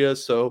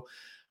areas. So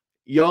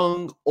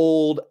young,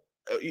 old,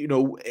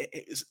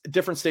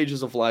 different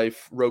stages of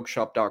life,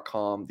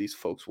 rogueshop.com. These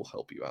folks will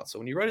help you out. So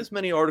when you write as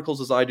many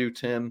articles as I do,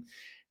 Tim,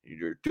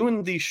 you're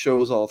doing these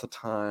shows all the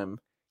time,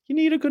 you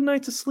need a good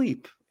night to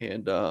sleep.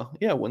 And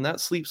when that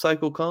sleep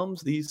cycle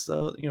comes, these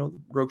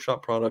Rogue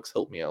Shop products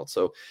help me out.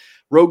 So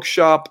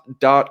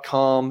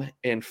rogueshop.com.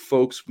 And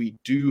folks, we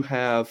do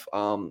have,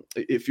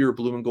 if you're a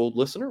Blue and Gold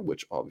listener,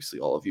 which obviously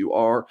all of you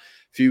are,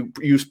 if you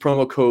use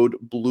promo code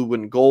Blue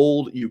and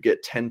Gold, you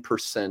get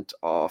 10%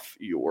 off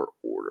your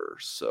order.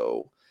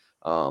 So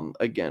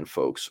again,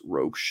 folks,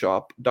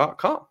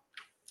 rogueshop.com.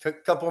 A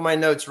couple of my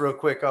notes real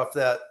quick off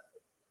that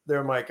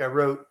there, Mike. I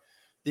wrote,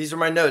 these are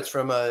my notes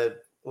from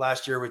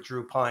last year with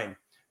Drew Pine.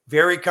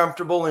 Very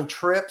comfortable in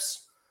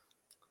trips.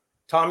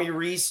 Tommy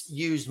Rees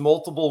used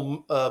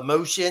multiple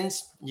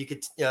motions. You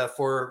could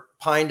for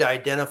Pine to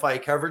identify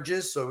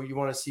coverages. So you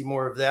want to see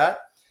more of that.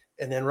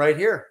 And then right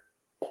here,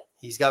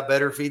 he's got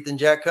better feet than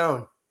Jack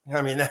Cohn.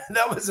 I mean,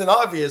 that wasn't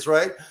obvious,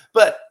 right?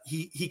 But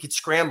he could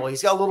scramble.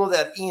 He's got a little of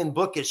that Ian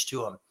Bookish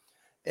to him.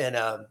 And,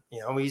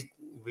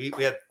 we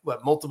had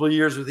multiple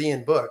years with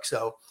Ian Book.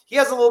 So he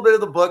has a little bit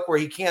of the book where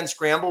he can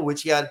scramble,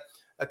 which he had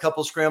a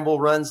couple scramble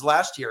runs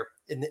last year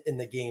in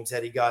the games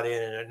that he got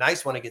in, and a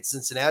nice one against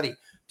Cincinnati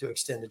to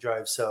extend the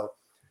drive. So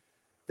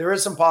there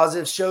is some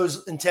positives,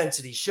 shows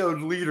intensity, showed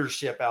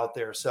leadership out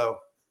there. So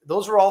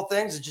those are all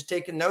things that just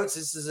taking notes.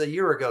 This is a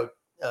year ago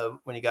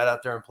when he got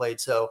out there and played.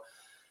 So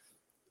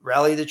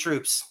rally the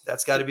troops.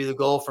 That's got to be the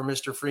goal for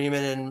Mr.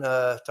 Freeman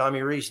and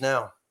Tommy Rees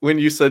now. When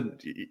you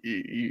said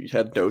you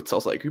had notes, I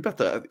was like,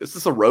 is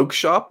this a Rogue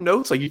Shop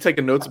notes? Like you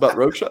taking notes about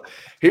Rogue Shop?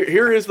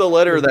 Here is the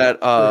letter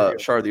that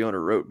Shar, the owner,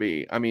 wrote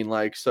me. I mean,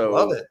 so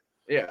love it.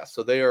 Yeah,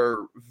 so they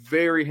are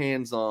very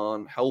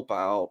hands-on, help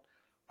out.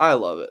 I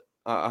love it.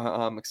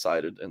 I'm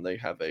excited, and they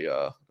have they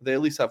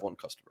at least have one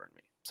customer in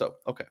me. So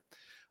okay.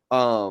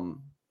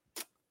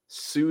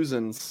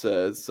 Susan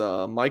says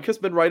Mike has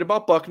been right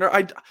about Buckner.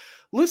 I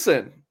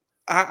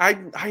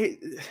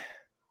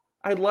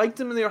liked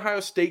him in the Ohio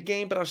State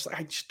game, but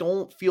I just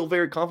don't feel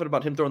very confident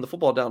about him throwing the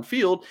football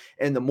downfield.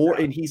 And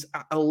and he's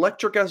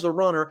electric as a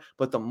runner,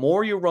 but the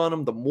more you run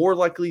him, the more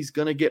likely he's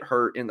going to get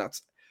hurt. And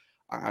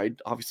I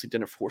obviously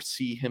didn't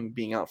foresee him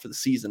being out for the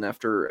season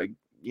after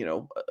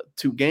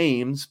 2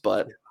 games,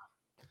 but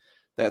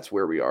that's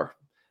where we are.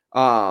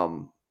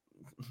 And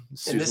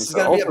this is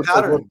going to be a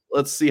pattern.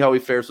 Let's see how he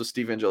fares with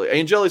Steve Angeli.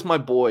 Angeli's my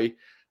boy.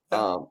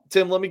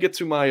 Tim, let me get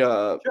to my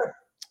sure.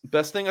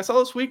 Best thing I saw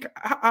this week.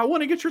 I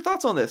want to get your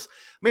thoughts on this.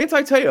 Manti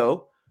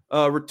Te'o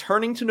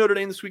returning to Notre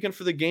Dame this weekend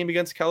for the game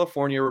against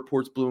California,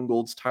 reports Blue and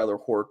Gold's Tyler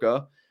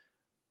Horka.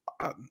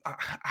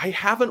 I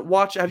haven't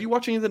watched. Have you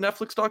watched any of the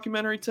Netflix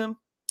documentary, Tim?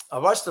 I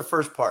watched the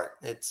first part.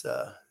 It's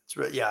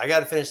really, I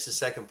got to finish the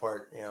second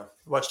part. I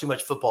watch too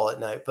much football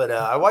at night, but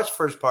I watched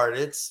first part.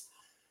 It's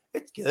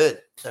good.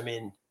 I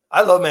mean,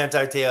 I love Manti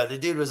Te'o. The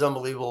dude was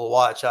unbelievable to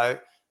watch. I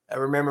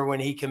remember when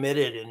he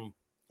committed and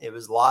it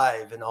was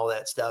live and all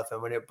that stuff.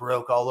 And when it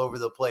broke all over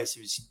the place,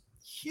 it was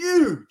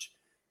huge,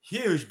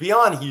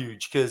 beyond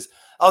huge. Because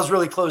I was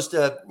really close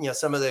to,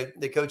 some of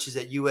the coaches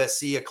at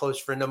USC. A close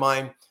friend of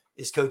mine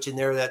is coaching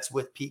there. That's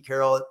with Pete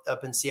Carroll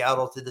up in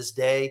Seattle to this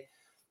day.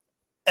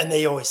 And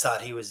they always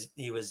thought he was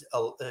a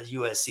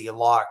USC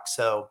lock.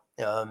 So,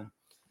 that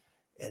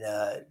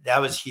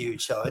was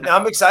huge. So now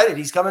I'm excited.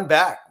 He's coming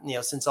back,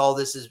 since all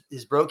this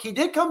is broke. He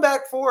did come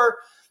back for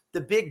the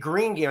big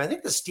green game. I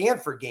think the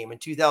Stanford game in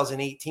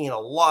 2018, a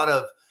lot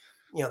of,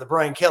 the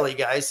Brian Kelly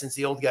guys, since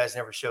the old guys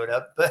never showed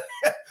up, but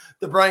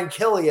the Brian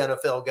Kelly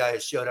NFL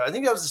guys showed up. I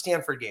think that was the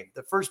Stanford game,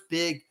 the first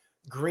big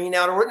green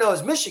out. No, it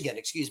was Michigan,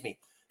 excuse me.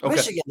 Okay.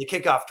 Michigan, the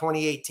kickoff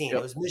 2018. Yep.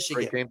 It was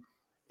Michigan.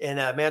 And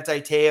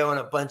Manti Te'o and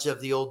a bunch of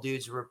the old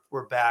dudes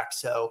were back.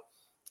 So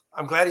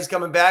I'm glad he's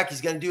coming back. He's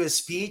going to do a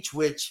speech,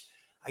 which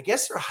I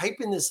guess they're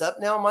hyping this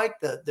up now, Mike,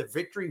 the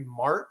victory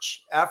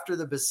march after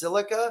the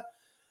Basilica.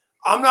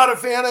 I'm not a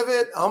fan of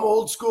it. I'm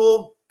old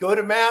school. Go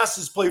to mass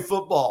is play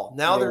football.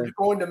 Now they're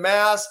going to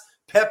mass,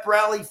 pep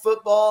rally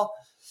football.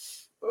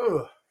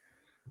 Ugh.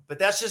 But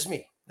that's just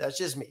me.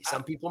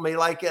 Some people may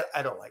like it.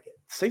 I don't like it.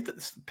 Say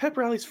that pep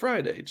rally's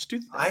Friday. Just do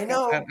that. I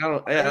know.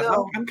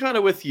 I'm kind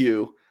of with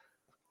you.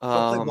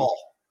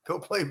 Go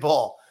play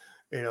ball.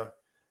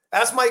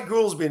 Ask Mike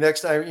Goolsby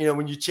next time,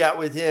 when you chat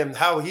with him,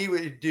 how he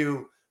would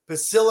do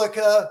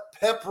Basilica,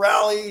 pep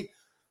rally.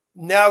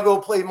 Now go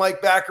play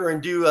Mike Backer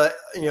and do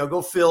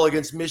go Phil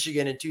against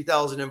Michigan in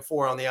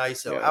 2004 on the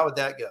ISO. Yeah. How would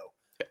that go?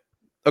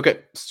 Okay.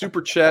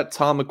 Super chat,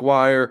 Tom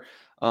McGuire.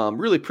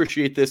 Really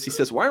appreciate this. He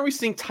says, why aren't we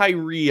seeing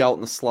Tyree out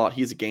in the slot?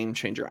 He's a game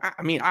changer.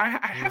 I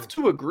have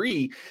to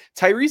agree.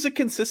 Tyree's a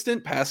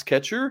consistent pass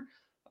catcher.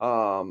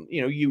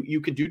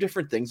 You can do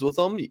different things with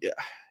him.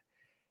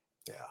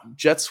 Yeah.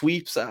 Jet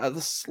sweeps out of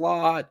the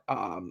slot.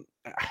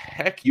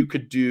 Heck, you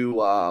could do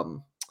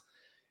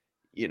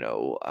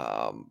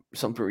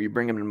something where you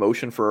bring him in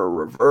motion for a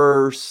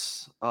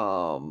reverse.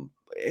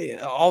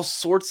 All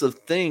sorts of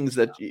things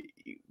that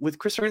with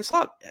Christopher in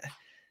slot.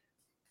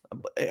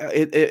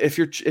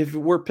 If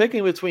we're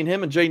picking between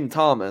him and Jaden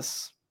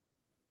Thomas,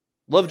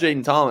 love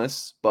Jaden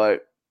Thomas,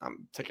 but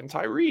I'm taking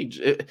Tyree.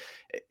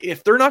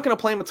 If they're not going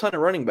to play him a ton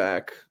of running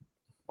back,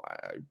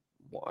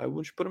 why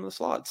would you put him in the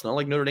slot? It's not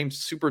like Notre Dame's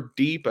super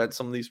deep at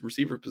some of these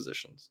receiver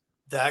positions.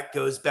 That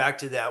goes back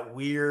to that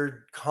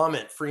weird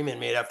comment Freeman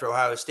made after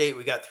Ohio State.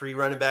 We got 3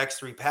 running backs,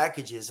 3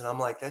 packages. And I'm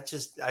like,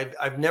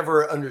 I've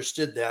never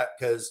understood that,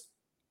 because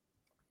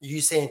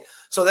you saying,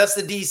 so that's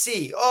the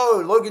DC.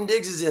 Oh, Logan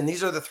Diggs is in.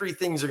 These are the 3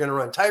 things they're going to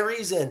run.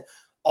 Tyree's in.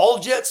 All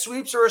jet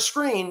sweeps or a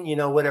screen,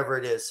 whatever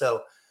it is.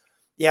 So,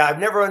 yeah, I've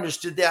never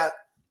understood that.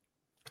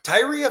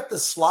 Tyree up the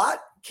slot.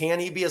 Can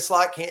he be a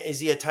slot? Is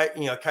he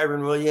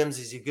Kyron Williams?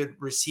 Is he a good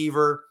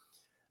receiver?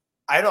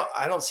 I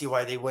don't see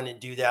why they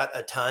wouldn't do that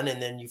a ton.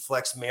 And then you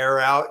flex Mayer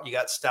out. You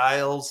got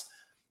Styles,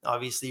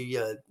 obviously,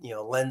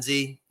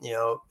 Lindsey,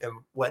 and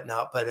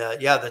whatnot. But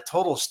the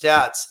total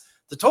stats,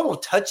 the total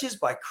touches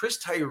by Chris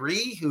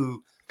Tyree,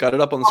 who got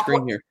it up on the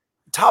screen here.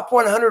 Top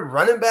 100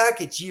 running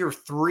back. It's year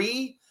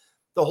 3.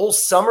 The whole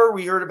summer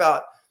we heard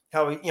about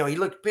how he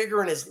looked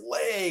bigger in his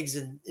legs,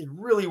 and it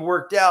really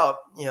worked out.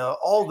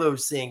 All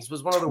those things.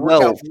 Was one of the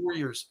workout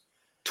warriors.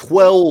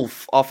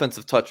 12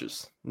 offensive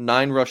touches,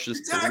 9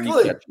 rushes,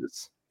 3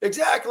 catches.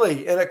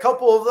 Exactly. And a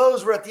couple of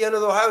those were at the end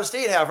of the Ohio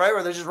State half, right?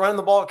 Where they're just running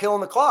the ball,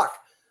 killing the clock.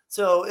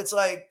 So it's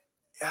like,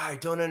 I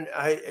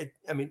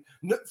mean,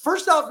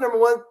 first off, number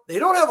one, they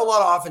don't have a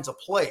lot of offensive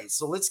plays.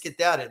 So let's get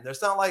that in.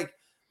 There's not like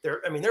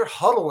they're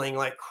huddling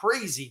like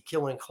crazy,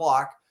 killing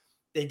clock.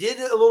 They did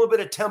a little bit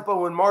of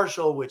tempo in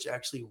Marshall, which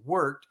actually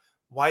worked.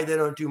 Why they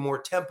don't do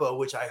more tempo,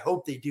 which I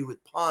hope they do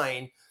with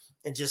Pine,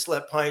 and just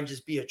let Pine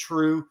just be a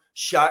true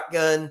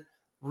shotgun,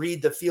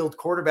 read the field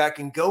quarterback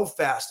and go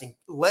fast, and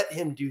let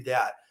him do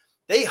that.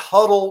 They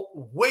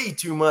huddle way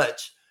too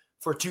much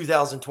for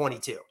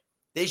 2022.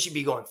 They should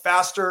be going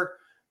faster,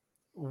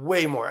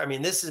 way more. I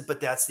mean, that's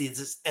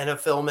this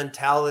NFL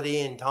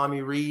mentality and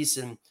Tommy Rees,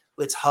 and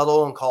let's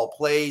huddle and call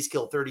plays,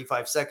 kill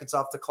 35 seconds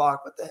off the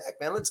clock. What the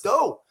heck, man? Let's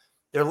go.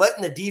 They're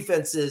letting the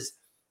defenses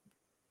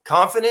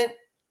confident,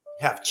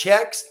 have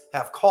checks,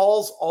 have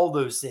calls, all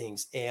those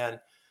things. And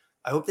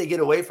I hope they get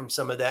away from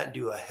some of that and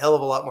do a hell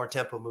of a lot more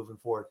tempo moving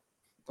forward.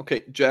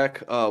 Okay,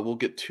 Jack, we'll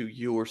get to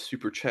your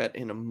super chat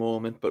in a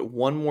moment, but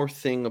one more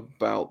thing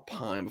about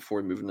Pine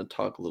before we move into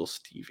talk a little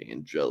Steve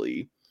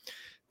Angeli.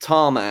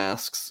 Tom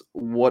asks,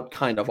 what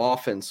kind of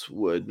offense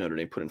would Notre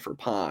Dame put in for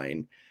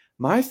Pine?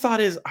 My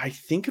thought is, I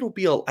think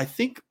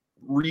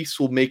Reese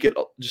will make it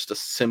just a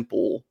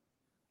simple.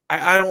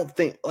 I don't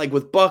think, like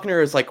with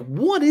Buckner, it's like,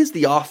 what is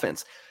the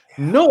offense?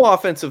 No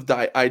offensive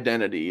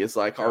identity. Is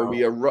like, are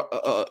we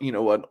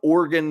an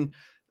Oregon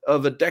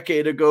of a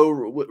decade ago,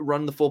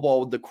 run the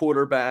football with the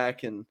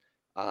quarterback and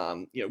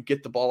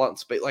get the ball out in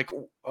space? Like,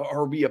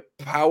 are we a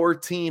power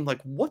team?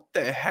 Like, what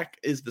the heck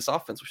is this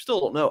offense? We still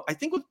don't know. I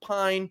think with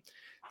Pine,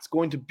 it's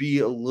going to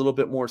be a little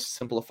bit more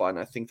simplified, and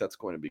I think that's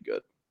going to be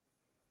good.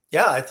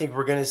 Yeah, I think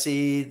we're going to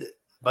see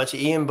a bunch of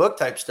Ian Book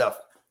type stuff.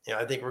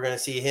 I think we're going to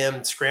see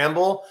him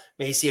scramble.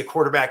 May see a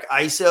quarterback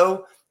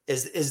ISO.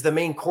 Is the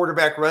main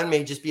quarterback run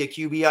may just be a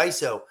QB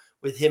ISO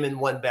with him in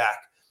one back.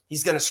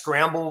 He's going to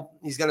scramble.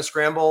 He's going to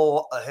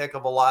scramble a heck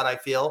of a lot, I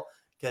feel,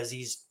 because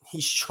he's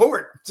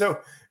short. So,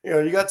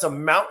 you got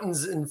some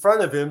mountains in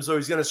front of him. So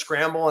he's going to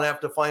scramble and have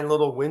to find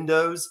little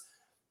windows.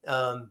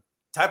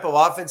 Type of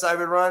offense I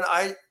would run.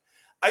 I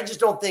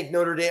just don't think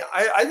Notre Dame.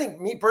 I think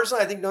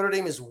Notre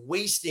Dame is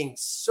wasting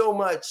so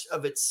much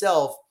of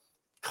itself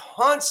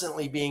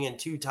constantly being in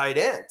 2 tight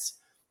ends.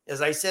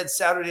 As I said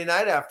Saturday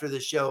night after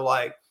the show,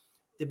 like,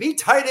 to be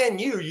tight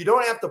end you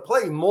don't have to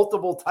play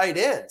multiple tight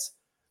ends.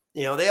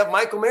 They have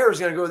Michael Mayer is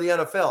going to go to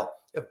the NFL.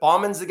 If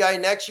Bauman's the guy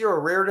next year,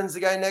 or Reardon's the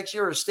guy next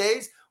year, or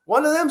stays,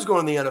 one of them's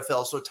going to the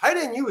NFL. So tight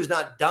end you is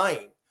not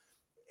dying.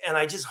 And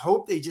I just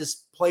hope they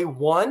just play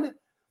one,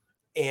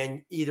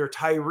 and either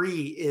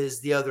Tyree is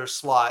the other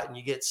slot, and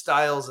you get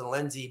Styles and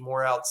Lindsey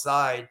more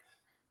outside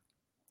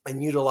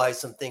and utilize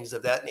some things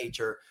of that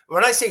nature.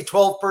 When I say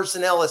 12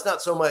 personnel, it's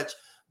not so much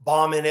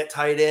Bauman at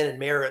tight end and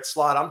Mayer at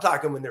slot. I'm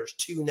talking when there's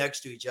 2 next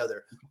to each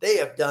other. They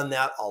have done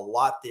that a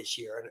lot this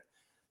year. And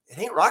it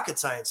ain't rocket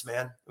science,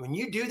 man. When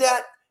you do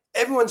that,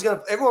 everyone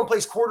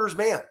plays quarters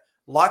man.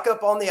 Lock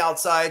up on the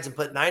outsides and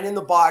put 9 in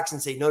the box and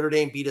say Notre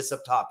Dame beat us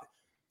up top.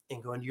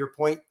 And going to your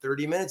point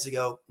 30 minutes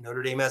ago,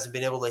 Notre Dame hasn't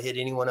been able to hit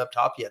anyone up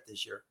top yet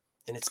this year.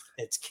 And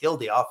it's killed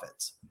the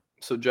offense.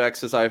 So Jack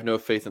says, I have no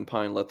faith in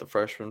Pine. Let the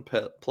freshman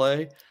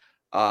play.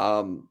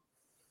 Goolsby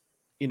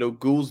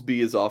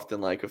is often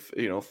like,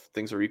 if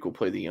things are equal,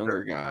 play the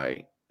younger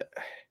guy.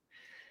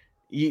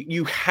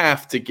 You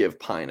have to give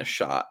Pine a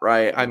shot,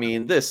 right? I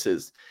mean, this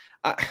is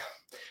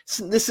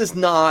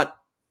not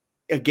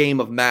a game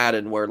of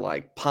Madden where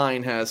like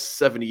Pine has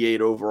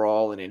 78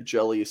 overall and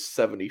Angeli is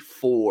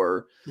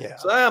 74. Yeah.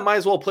 So I might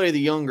as well play the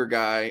younger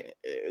guy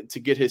to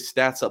get his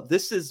stats up.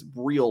 This is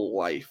real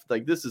life.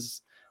 Like this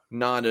is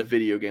not a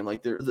video game.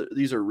 Like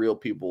these are real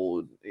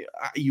people.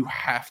 You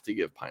have to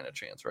give Pine a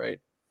chance, right?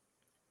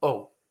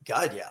 Oh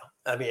God, yeah.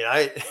 I mean,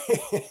 I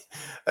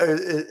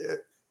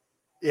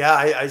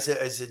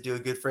said to a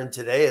good friend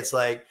today, it's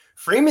like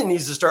Freeman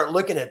needs to start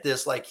looking at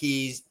this like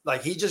he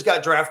just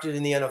got drafted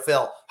in the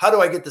NFL. How do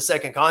I get the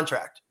second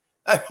contract?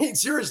 I mean,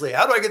 seriously,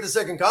 how do I get the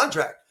second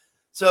contract?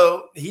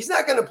 So he's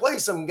not going to play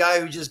some guy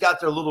who just got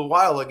there a little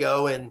while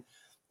ago and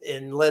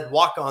led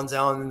walk-ons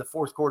out in the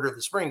fourth quarter of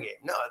the spring game.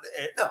 No,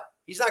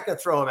 he's not going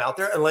to throw him out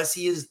there unless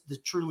he is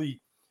truly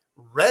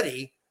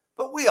ready.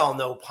 But we all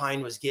know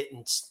Pine was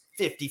getting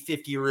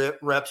 50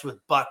 reps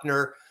with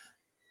Buckner,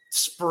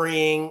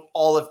 spring,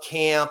 all of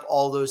camp,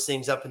 all those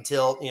things up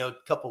until, a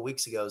couple of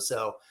weeks ago.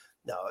 So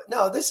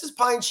no, this is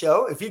Pine's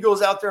show. If he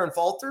goes out there and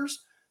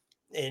falters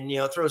and,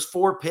 throws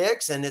 4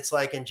 picks and it's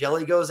like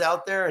Angeli goes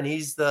out there and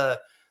he's the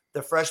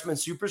freshman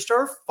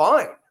superstar,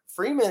 fine.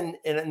 Freeman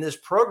and this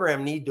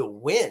program need to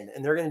win,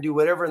 and they're going to do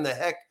whatever in the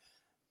heck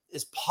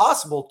is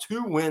possible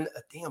to win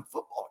a damn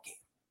football game.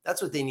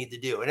 That's what they need to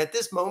do. And at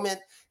this moment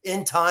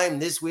in time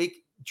this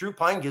week, Drew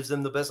Pine gives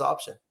them the best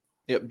option.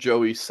 Yep.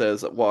 Joey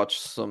says that watch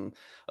some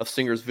of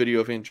Singer's video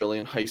of Angeli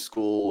in high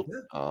school.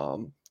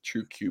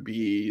 True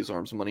QB, his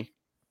arms money.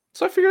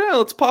 So I figured out,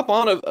 let's pop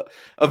on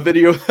a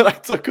video that I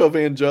took of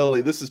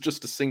Angeli. This is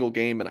just a single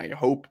game, and I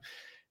hope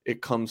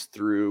it comes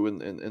through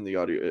in the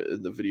audio,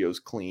 the video's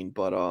clean.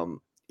 But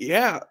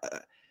yeah.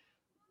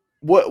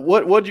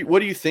 What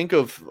do you think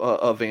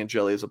of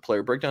Angeli as a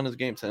player? Break down his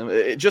game,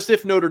 Sam. Just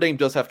if Notre Dame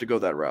does have to go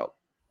that route.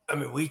 I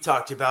mean, we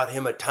talked about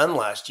him a ton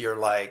last year,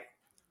 like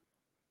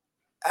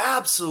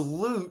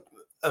absolute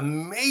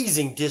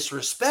amazing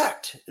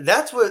disrespect.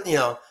 That's what,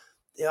 I'm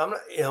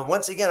not,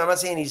 once again, I'm not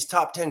saying he's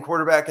top 10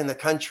 quarterback in the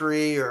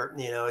country or,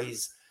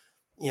 he's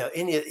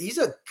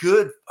a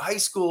good high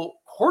school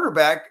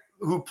quarterback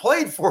who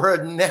played for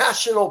a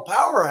national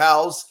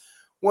powerhouse,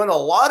 won a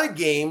lot of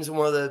games in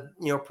one of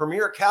the,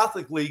 premier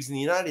Catholic leagues in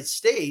the United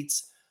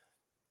States.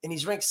 And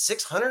he's ranked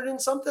 600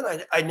 and something.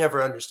 I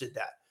never understood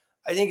that.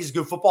 I think he's a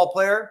good football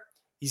player.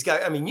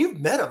 You've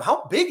met him.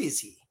 How big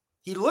is he?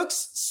 He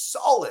looks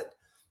solid,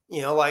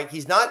 like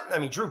he's not,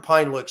 Drew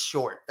Pine looks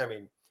short.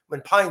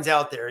 When Pine's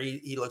out there,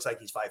 he looks like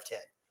he's 5'10".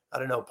 I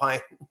don't know, Pine,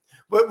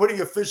 what he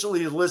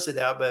officially is listed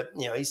at, but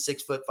he's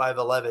 6 foot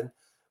 5'11",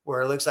 where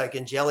it looks like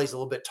Angeli's a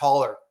little bit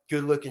taller,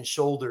 good looking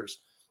shoulders.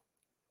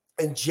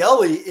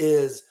 Angeli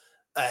is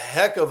a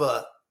heck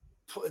of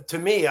to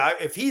me,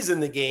 if he's in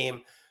the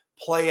game,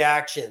 play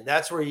action.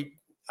 That's where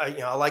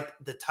I like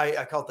the tight,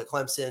 I call it the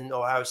Clemson,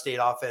 Ohio State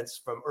offense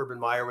from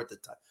Urban Meyer with the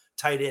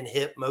tight end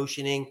hip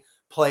motioning,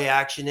 play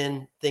action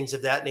in things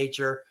of that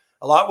nature.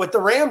 A lot what the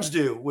Rams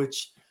do,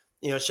 which,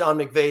 Sean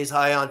McVay's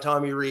high on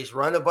Tommy Rees,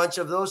 run a bunch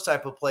of those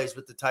type of plays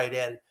with the tight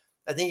end.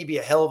 I think he'd be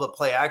a hell of a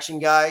play action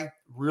guy,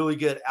 really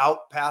good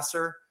out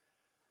passer.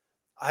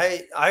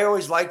 I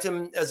always liked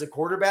him as a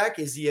quarterback.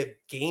 Is he a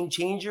game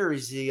changer?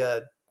 Is he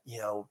an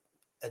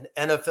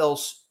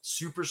NFL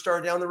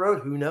superstar down the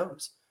road? Who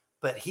knows?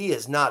 But he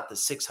is not the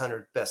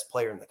 600th best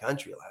player in the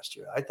country last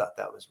year. I thought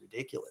that was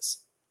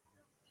ridiculous.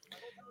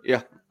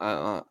 Yeah,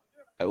 I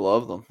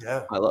love them.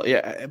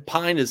 Yeah,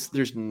 Pine is.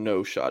 There's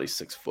no shot. He's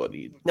 6 foot.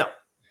 No,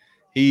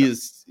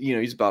 he's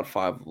he's about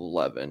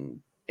 5'11".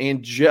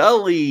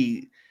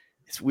 Angeli,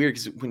 it's weird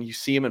because when you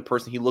see him in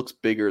person, he looks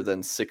bigger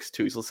than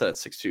 6'2". He's listed at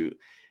 6'2".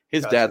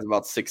 His dad's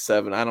about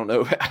 6'7". I don't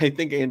know. I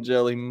think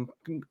Angeli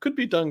could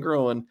be done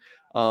growing,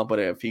 but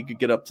if he could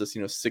get up to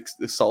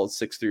solid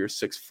 6'3" or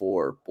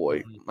 6'4",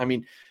 boy,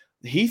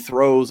 he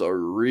throws a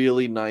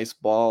really nice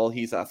ball.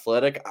 He's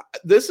athletic.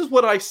 This is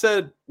what I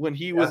said when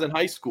he was in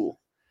high school.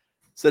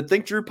 Said,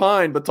 think Drew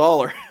Pine, but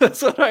taller.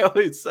 That's what I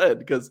always said,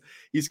 because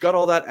he's got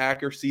all that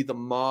accuracy, the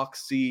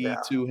moxie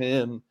to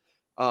him.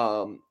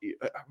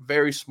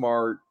 Very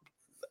smart,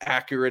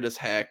 accurate as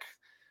heck.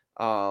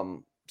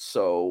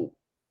 So,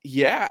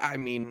 yeah,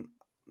 And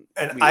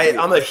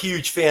I'm a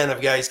huge fan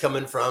of guys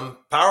coming from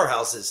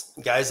powerhouses,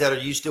 guys that are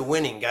used to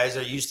winning, guys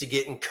that are used to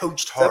getting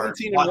coached hard.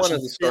 17-1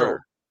 as a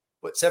starter.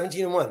 What,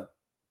 17-1?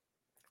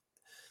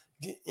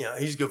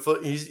 He's good.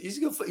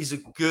 He's a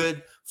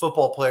good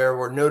football player.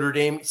 Where Notre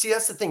Dame, see,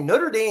 that's the thing.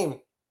 Notre Dame,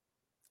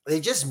 they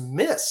just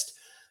missed.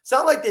 It's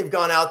not like they've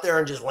gone out there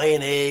and just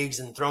laying eggs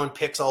and throwing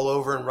picks all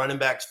over and running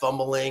backs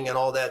fumbling and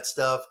all that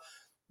stuff.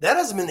 That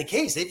hasn't been the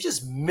case. They've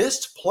just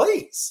missed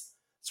plays.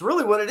 It's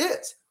really what it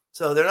is.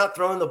 So they're not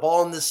throwing the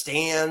ball in the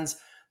stands.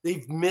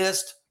 They've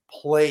missed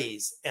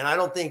plays. And I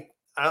don't think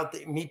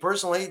me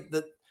personally,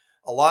 that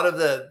a lot of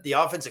the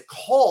offensive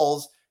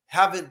calls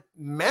haven't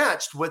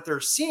matched what they're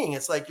seeing.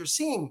 It's like you're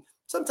seeing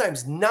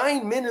sometimes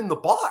 9 men in the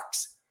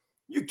box.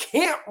 You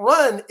can't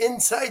run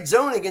inside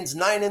zone against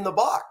 9 in the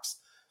box.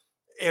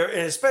 And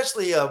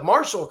especially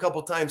Marshall a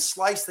couple times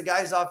sliced the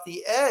guys off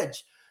the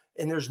edge,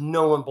 and there's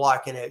no one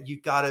blocking it.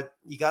 You gotta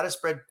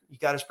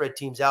spread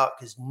teams out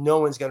because no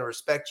one's going to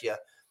respect you.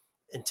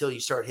 until you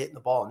start hitting the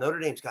ball. Notre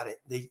Dame's got it.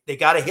 They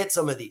got to hit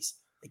some of these.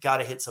 They got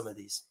to hit some of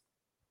these.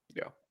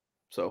 Yeah.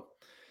 So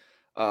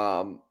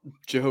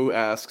Joe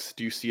asks,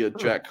 do you see a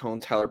Jack Cohn,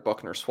 Tyler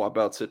Buckner swap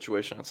out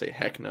situation? I'd say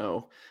heck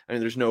no. I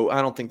mean,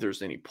 I don't think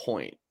there's any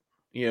point.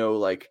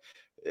 Like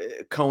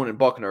Cohn and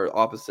Buckner are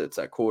opposites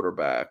at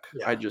quarterback.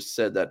 Yeah. I just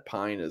said that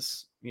Pine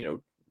is,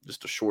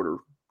 just a shorter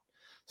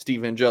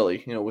Steve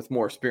Angeli, with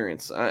more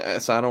experience.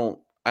 So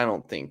I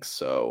don't think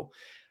so.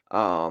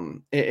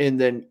 And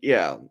then,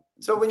 yeah.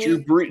 So when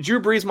Drew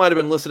Brees might have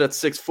been listed at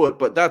 6 foot,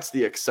 but that's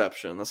the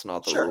exception. That's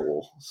not the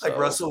rule. So. Like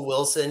Russell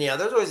Wilson. Yeah,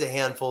 there's always a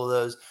handful of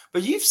those.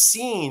 But you've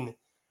seen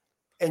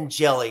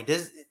Angeli.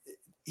 Does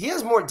he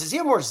have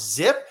more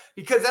zip?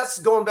 Because that's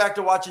going back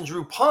to watching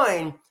Drew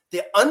Pine,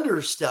 the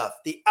under stuff,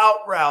 the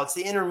out routes,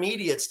 the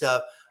intermediate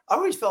stuff. I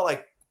always felt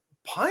like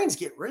Pines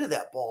get rid of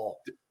that ball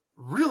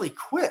really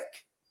quick.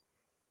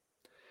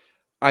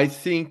 I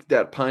think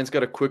that Pine's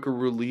got a quicker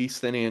release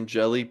than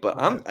Angeli, but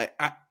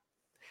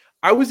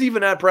I was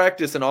even at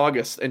practice in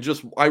August and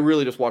I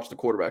really just watched the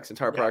quarterbacks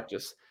entire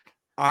practice.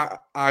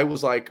 I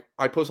was like,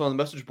 I posted on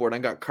the message board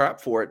and I got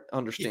crap for it,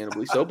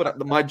 understandably so. But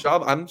my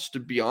job, I'm just to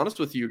be honest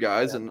with you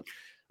guys, and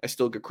I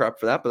still get crap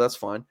for that, but that's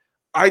fine.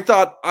 I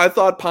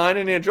thought Pine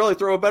and Angeli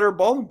throw a better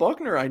ball than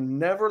Buckner. I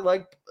never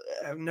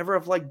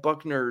have liked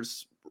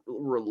Buckner's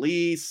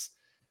release.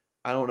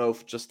 I don't know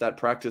if just that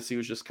practice he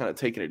was just kind of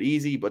taking it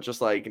easy, but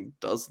just like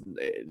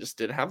it just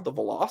didn't have the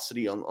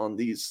velocity on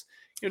these,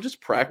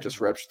 just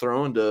practice reps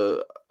thrown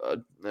to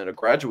a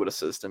graduate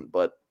assistant.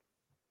 But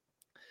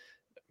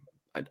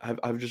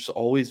I've just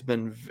always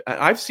been.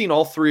 I've seen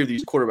all 3 of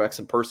these quarterbacks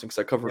in person because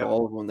I covered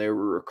all of them when they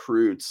were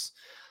recruits,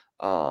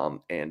 I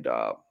don't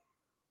know,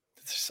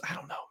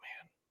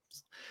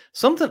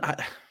 man.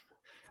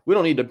 We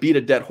don't need to beat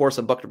a dead horse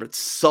on Buckner, but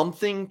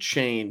something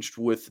changed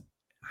with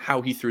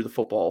how he threw the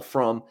football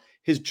from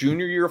his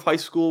junior year of high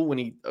school when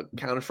he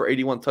accounted for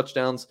 81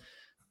 touchdowns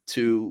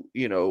to,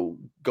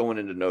 going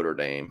into Notre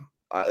Dame.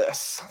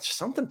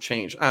 Something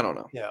changed. I don't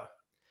know. Yeah.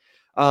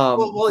 But,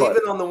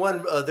 even on the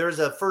one, there's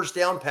a first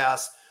down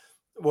pass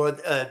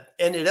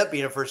ended up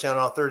being a first down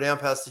on a third down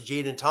pass to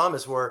Jaden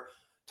Thomas where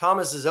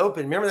Thomas is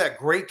open. Remember that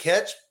great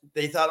catch?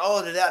 They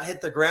thought, did that hit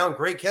the ground?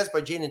 Great catch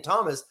by Jaden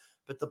Thomas,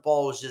 but the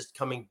ball was just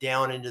coming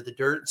down into the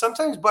dirt.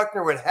 Sometimes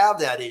Buckner would have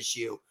that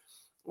issue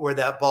where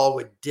that ball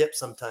would dip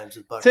sometimes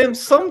with Buckner. Tim,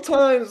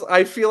 sometimes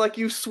I feel like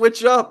you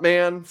switch up,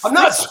 man. I'm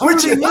not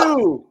switching up.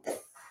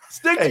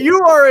 You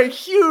are a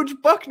huge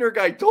Buckner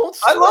guy.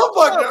 I love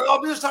Buckner.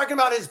 I'm just talking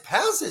about his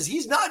passes.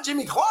 He's not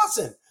Jimmy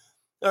Clausen.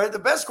 All right, the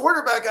best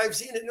quarterback I've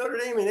seen at Notre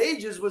Dame in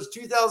ages was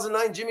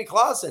 2009 Jimmy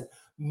Clausen.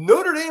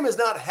 Notre Dame has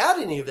not had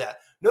any of that.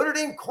 Notre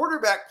Dame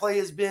quarterback play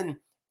has been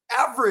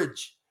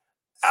average.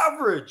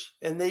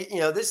 And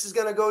this is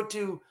going to go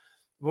to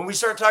when we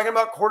start talking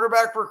about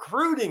quarterback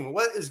recruiting,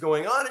 what is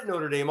going on at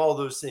Notre Dame, all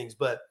those things.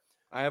 But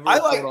I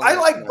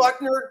like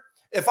Buckner.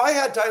 If I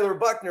had Tyler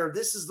Buckner,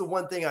 this is the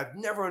one thing I've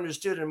never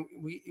understood. And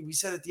we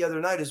said it the other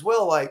night as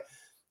well. Like,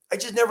 I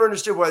just never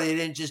understood why they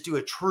didn't just do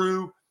a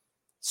true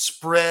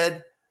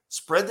spread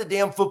the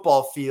damn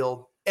football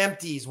field,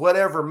 empties,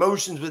 whatever,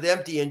 motions with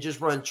empty, and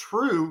just run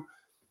true.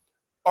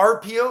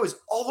 RPO is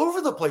all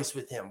over the place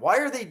with him. Why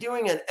are they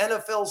doing an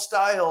NFL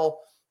style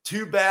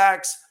 2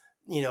 backs,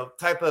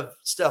 type of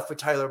stuff with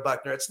Tyler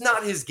Buckner? It's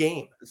not his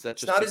game. It's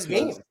not his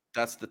game.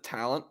 That's the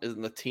talent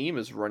in the team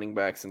is running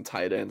backs and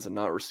tight ends and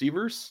not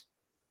receivers.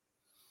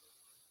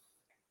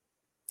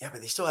 Yeah,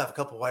 but they still have a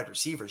couple wide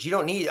receivers. You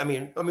don't need,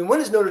 when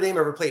has Notre Dame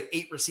ever played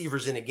 8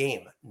 receivers in a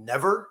game?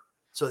 Never.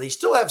 So they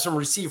still have some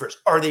receivers.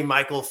 Are they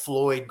Michael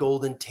Floyd,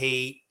 Golden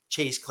Tate,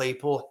 Chase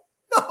Claypool?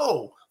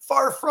 No,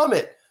 far from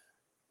it.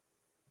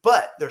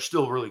 But they're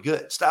still really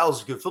good. Styles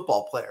is a good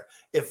football player.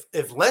 That's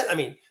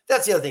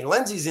the other thing.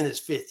 Lindsey's in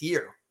his 5th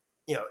year.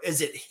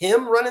 Is it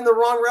him running the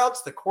wrong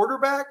routes, the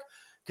quarterback?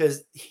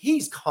 Because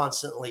he's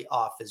constantly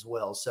off as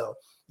well. So,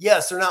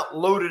 yes, they're not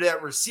loaded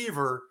at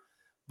receiver,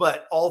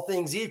 but all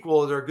things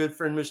equal, as our good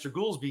friend Mr.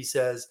 Goolsby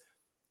says,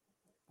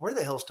 where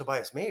the hell is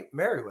Tobias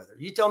Merriweather?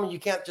 You tell me you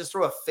can't just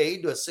throw a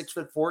fade to a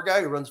 6'4"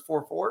 guy who runs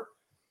 4.4?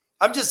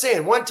 I'm just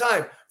saying, one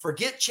time,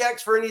 forget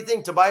checks for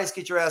anything. Tobias,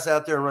 get your ass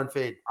out there and run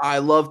fade. I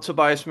love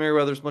Tobias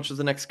Merriweather as much as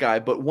the next guy,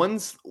 but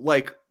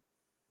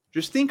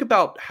just think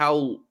about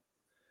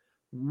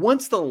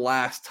when's the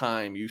last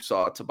time you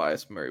saw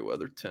Tobias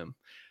Merriweather, Tim?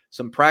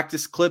 Some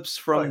practice clips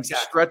from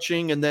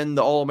stretching and then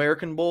the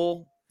All-American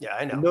Bowl. Yeah,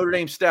 I know. The Notre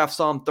Dame staff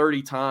saw him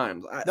 30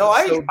 times.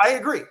 I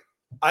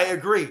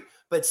agree.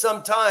 But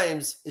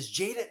sometimes this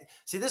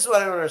is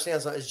what I don't understand.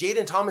 Is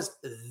Jaden Thomas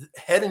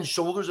head and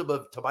shoulders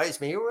above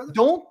Tobias Merriweather?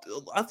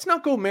 Let's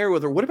not go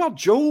Merriweather. What about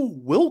Joe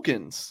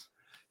Wilkins?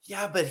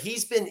 Yeah, but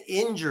he's been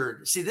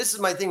injured. See, this is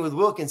my thing with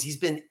Wilkins. He's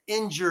been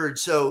injured.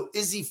 So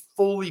is he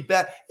fully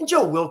back? And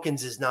Joe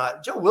Wilkins is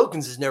not. Joe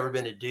Wilkins has never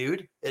been a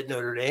dude at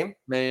Notre Dame.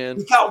 Man.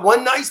 He caught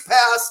one nice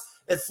pass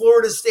at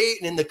Florida State,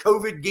 and in the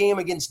COVID game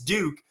against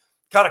Duke,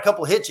 caught a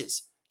couple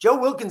hitches. Joe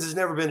Wilkins has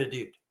never been a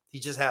dude. He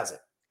just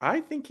hasn't.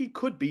 I think he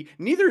could be.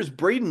 Neither is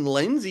Braden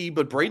Lindsey,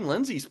 but Braden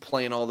Lindsey's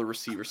playing all the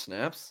receiver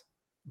snaps.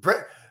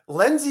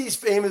 Lindsey's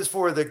famous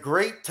for the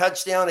great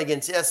touchdown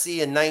against SC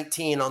in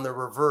 19 on the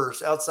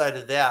reverse. Outside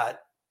of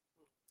that,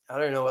 I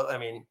don't know. I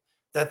mean,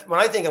 that when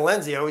I think of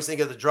Lindsey, I always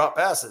think of the drop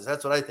passes.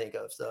 That's what I think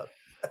of. So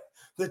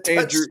the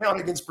touchdown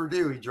against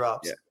Purdue, he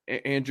drops. Yeah.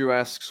 Andrew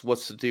asks,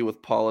 what's the deal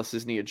with Paulus?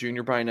 Isn't he a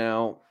junior by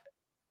now?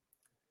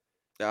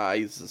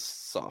 He's a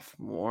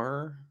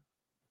sophomore.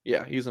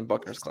 Yeah, he's in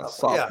Buckner's class.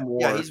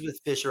 Sophomore. Yeah, he's with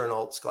Fisher and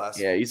Holt's class.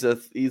 Yeah, he's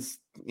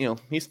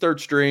third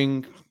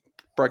string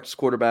practice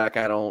quarterback.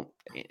 I don't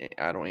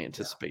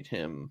anticipate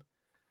him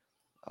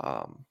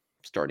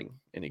starting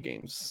any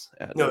games.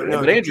 No.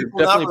 But Andrew,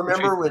 definitely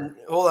remember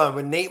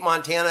when Nate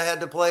Montana had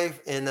to play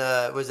in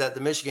was at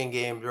the Michigan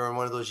game during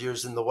one of those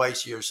years in the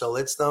Weiss year. So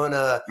let's don't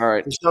all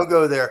right. Let's don't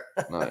go there.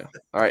 All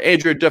right,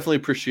 Andrew, definitely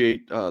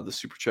appreciate the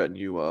super chat and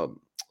you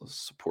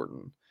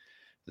supporting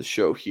the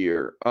show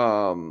here.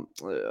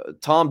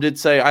 Tom did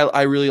say,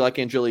 I really like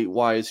Angeli.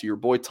 Why is he your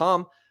boy?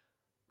 Tom,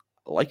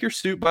 I like your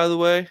suit, by the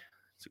way.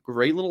 It's a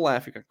great little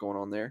laugh you got going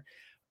on there.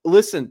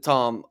 Listen,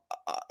 Tom,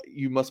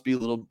 you must be a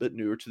little bit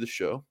newer to the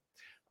show.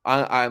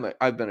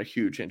 I've been a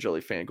huge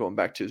Angeli fan going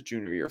back to his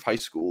junior year of high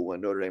school when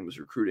Notre Dame was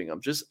recruiting.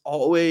 I'm just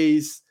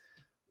always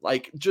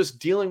just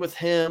dealing with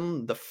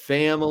him, the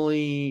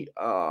family,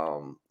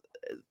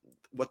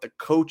 what the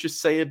coaches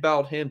say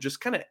about him, just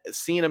kind of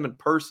seeing him in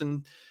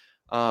person.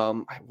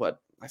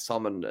 I saw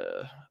him in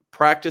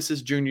practice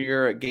his junior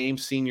year, at game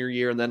senior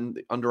year, and then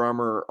the Under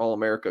Armour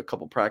All-America a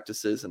couple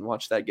practices, and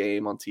watched that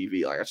game on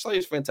TV. I just thought he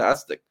was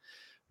fantastic.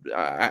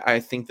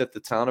 I think that the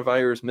talent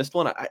evaluators missed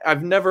one.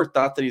 I've never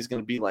thought that he's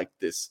going to be like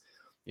this,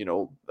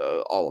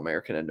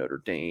 All-American at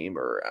Notre Dame.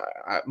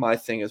 My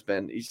thing has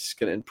been he's just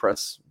going to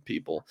impress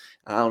people.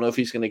 I don't know if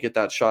he's going to get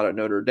that shot at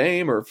Notre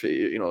Dame or if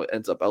he,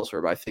 ends up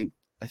elsewhere. But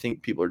I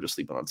think people are just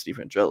sleeping on Steve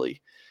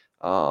Angeli.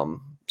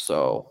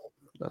 So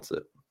that's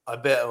it. I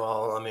bet.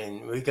 Well, I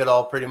mean, we could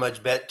all pretty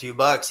much bet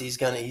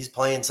 $2 he's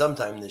playing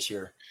sometime this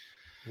year.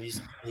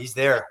 He's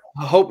there.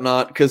 I hope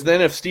not, because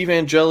then if Steve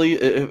Angeli,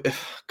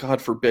 if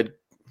God forbid,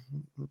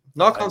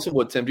 knock on some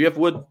wood, Tim. Do you have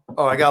wood?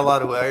 Oh, I got a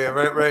lot of wood.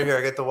 Right here.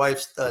 I got the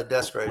wife's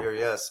desk right here.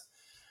 Yes.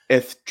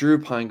 If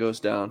Drew Pine goes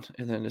down,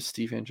 and then it's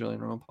Steve Angeli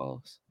and Ron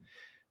Paulus,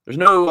 there's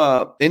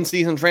no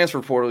in-season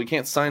transfer portal. You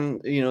can't sign.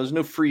 There's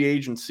no free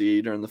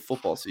agency during the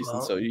football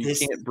season, so you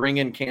can't bring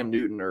in Cam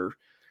Newton or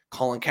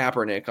Colin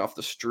Kaepernick off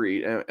the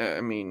street.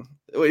 I mean,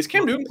 is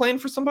Cam Newton playing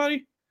for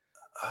somebody?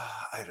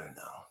 I don't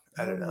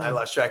know. I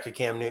lost track of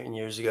Cam Newton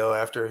years ago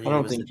after he I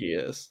don't think he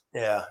is.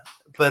 Yeah.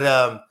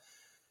 But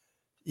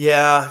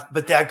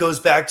but that goes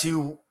back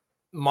to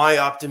my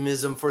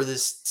optimism for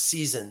this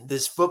season.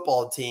 This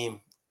football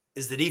team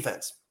is the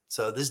defense.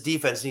 So this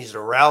defense needs to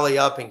rally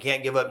up and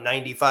can't give up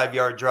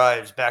 95-yard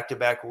drives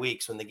back-to-back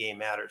weeks when the game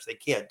matters. They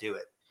can't do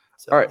it.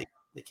 So all right.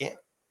 They can't.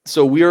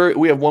 So we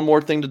have one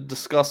more thing to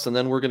discuss, and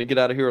then we're going to get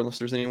out of here unless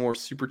there's any more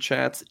super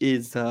chats.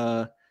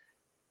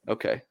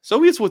 Okay.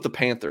 So he's with the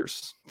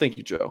Panthers. Thank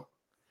you, Joe.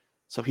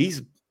 So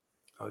he's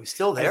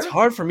still there. It's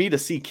hard for me to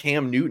see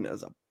Cam Newton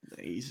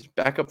he's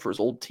back up for his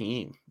old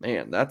team.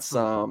 Man, that's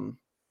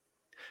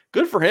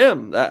good for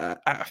him.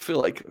 I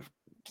feel like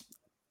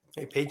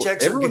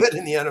paychecks are good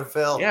in the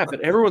NFL. Yeah,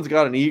 but everyone's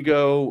got an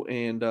ego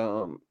and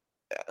the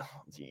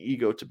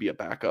ego to be a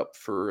backup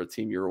for a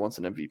team you were once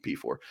an MVP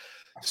for.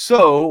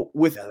 So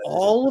with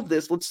all of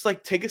this, let's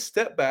take a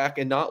step back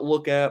and not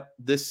look at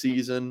this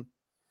season.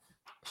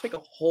 Let's take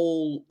a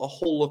whole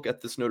look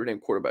at this Notre Dame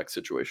quarterback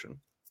situation.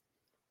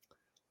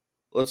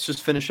 Let's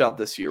just finish out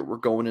this year. We're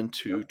going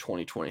into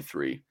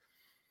 2023.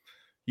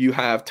 You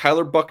have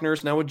Tyler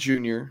Buckner's now a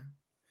junior.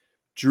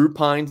 Drew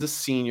Pine's a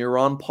senior.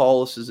 Ron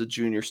Paulus is a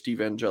junior.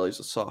 Steve Angeli's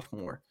a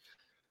sophomore.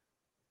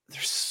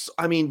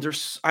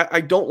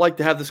 I don't like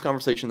to have this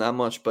conversation that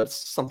much, but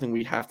it's something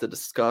we have to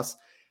discuss.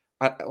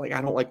 I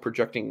don't like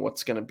projecting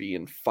what's going to be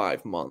in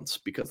 5 months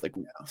because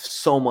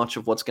so much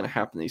of what's going to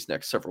happen these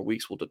next several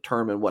weeks will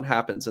determine what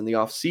happens in the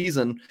off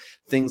season.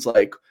 Things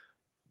like,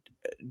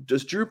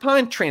 does Drew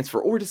Pine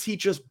transfer or does he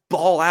just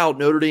ball out?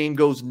 Notre Dame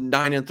goes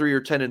 9-3 or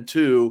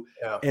 10-2,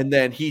 and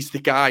then he's the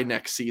guy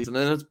next season.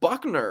 And it's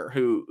Buckner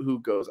who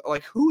goes.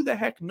 Who the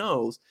heck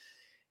knows?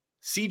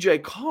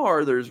 CJ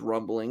Carr, there's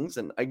rumblings,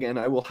 and again,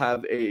 I will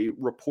have a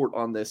report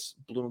on this,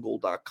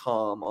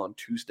 blueandgold.com, on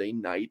Tuesday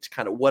night,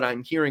 kind of what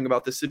I'm hearing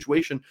about this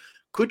situation.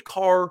 Could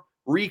Carr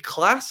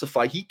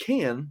reclassify? He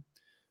can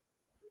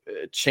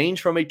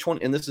change from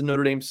and this is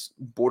Notre Dame's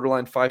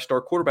borderline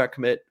 5-star quarterback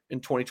commit in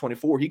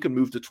 2024. He could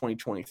move to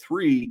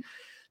 2023.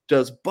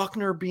 Does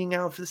Buckner being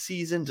out for the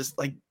season,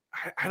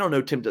 I don't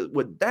know, Tim,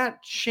 would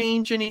that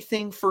change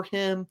anything for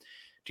him?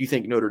 Do you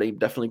think Notre Dame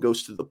definitely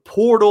goes to the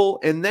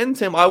portal? And then,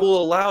 Tim, I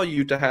will allow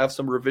you to have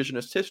some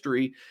revisionist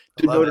history.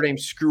 Did Notre Dame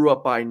screw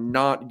up by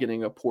not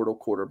getting a portal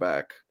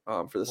quarterback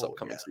for this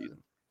upcoming season?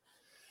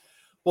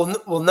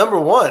 Well, number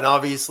one,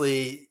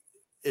 obviously,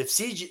 if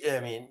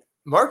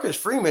Marcus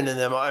Freeman and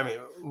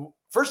them,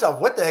 first off,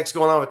 what the heck's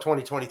going on with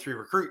 2023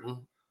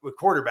 recruiting with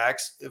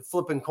quarterbacks,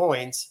 flipping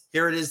coins?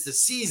 Here it is, the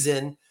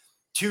season,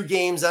 2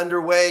 games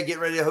underway, get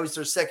ready to host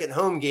their second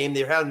home game.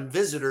 They're having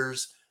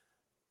visitors,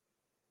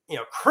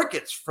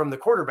 crickets from the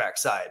quarterback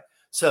side.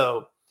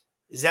 So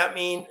does that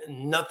mean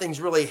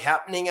nothing's really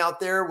happening out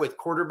there with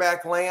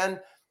quarterback land?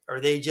 Or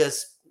they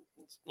just,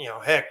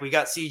 heck, we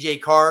got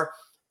CJ Carr.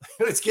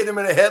 Let's get him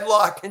in a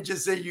headlock and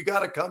just say, you got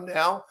to come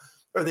now.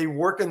 Are they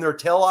working their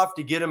tail off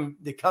to get him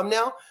to come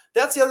now?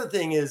 That's the other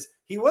thing is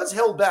he was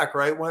held back,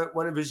 right?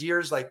 One of his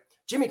years, like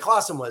Jimmy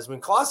Clausen was. When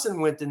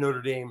Clausen went to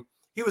Notre Dame,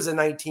 he was a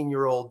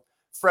 19-year-old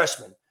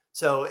freshman.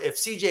 So if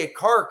CJ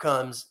Carr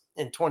comes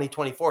in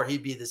 2024,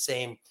 he'd be the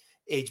same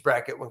age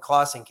bracket when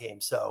Clausen came.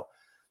 So,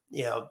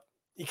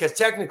 because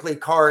technically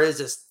Carr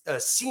is a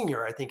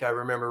senior. I think I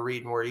remember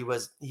reading where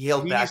he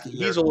held back.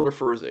 He's older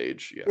for his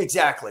age. Yeah,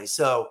 exactly.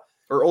 So,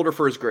 or older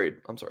for his grade.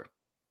 I'm sorry.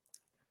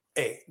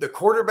 Hey, the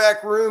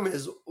quarterback room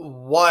is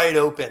wide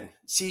open.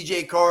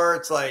 CJ Carr,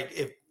 it's like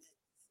if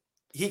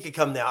he could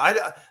come now.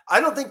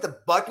 I don't think the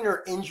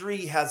Buckner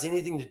injury has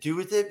anything to do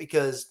with it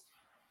because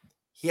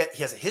he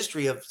has a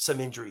history of some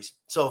injuries.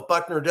 So if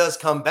Buckner does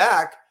come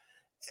back,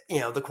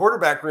 the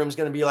quarterback room is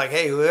going to be like,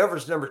 hey,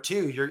 whoever's number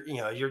 2,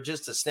 you're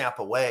just a snap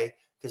away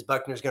because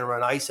Buckner's going to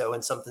run ISO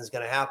and something's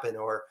going to happen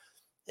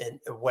and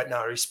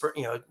whatnot. Or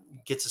he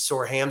gets a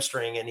sore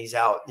hamstring and he's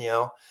out,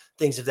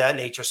 things of that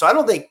nature. So I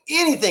don't think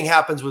anything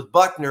happens with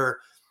Buckner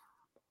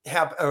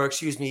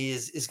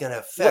is going to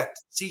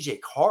affect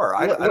CJ Carr.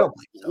 I don't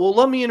think so. Well,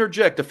 let me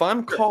interject. If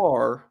I'm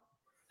Carr,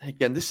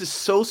 again, this is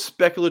so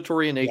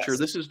speculatory in nature. Yes.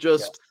 This is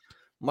just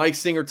Mike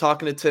Singer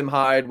talking to Tim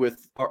Hyde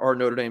with our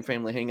Notre Dame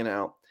family hanging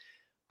out.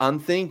 I'm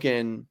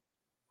thinking,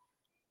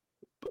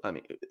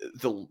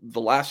 the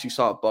last you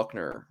saw of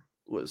Buckner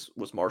was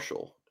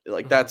Marshall.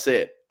 Like, that's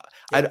it.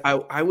 Yeah.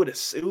 I would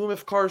assume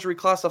if Carr's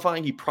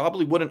reclassifying, he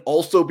probably wouldn't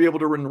also be able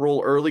to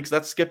enroll early because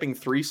that's skipping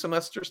 3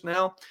 semesters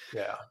now.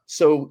 Yeah.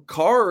 So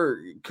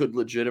Carr could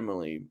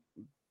legitimately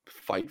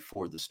fight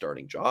for the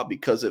starting job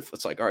because if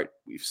it's like, all right,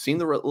 we've seen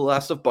the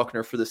last of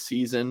Buckner for the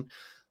season,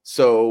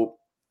 so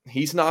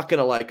he's not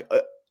going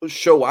to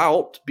show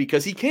out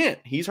because he can't.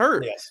 He's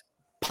hurt. Yes.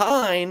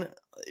 Pine,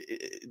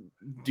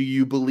 do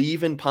you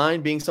believe in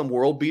Pine being some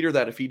world beater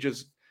that if he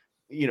just,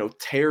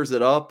 tears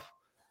it up,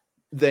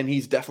 then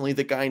he's definitely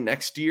the guy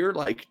next year?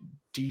 Like,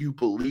 do you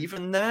believe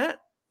in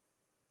that?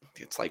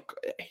 It's like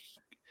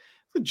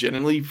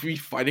legitimately be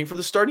fighting for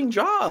the starting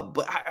job.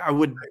 But I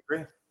would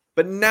agree.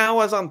 But now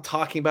as I'm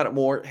talking about it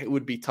more, it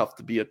would be tough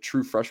to be a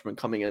true freshman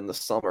coming in the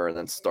summer and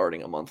then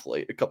starting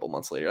a couple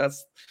months later.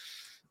 That's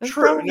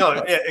true.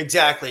 No,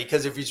 exactly.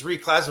 Because if he's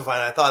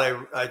reclassifying,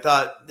 I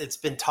thought it's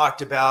been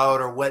talked about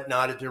or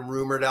whatnot. It's been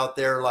rumored out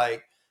there.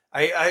 Like,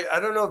 I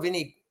don't know of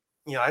any.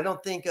 I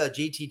don't think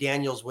JT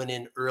Daniels went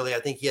in early. I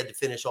think he had to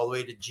finish all the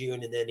way to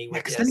June, and then he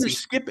went. Because then you're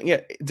skipping.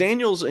 Yeah,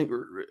 Daniels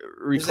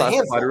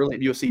reclassified early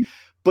at USC,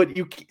 but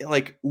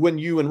when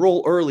you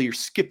enroll early, you're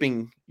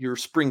skipping your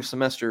spring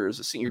semester as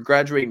a senior. You're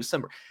graduating in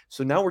December,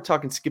 so now we're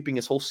talking skipping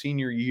his whole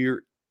senior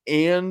year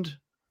and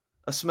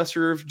a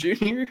semester of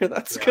junior year.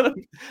 That's gonna.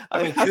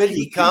 Could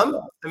he come?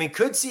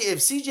 Could see if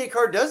CJ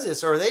Carr does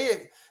this, or are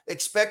they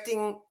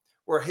expecting?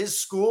 Where his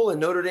school and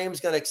Notre Dame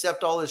is going to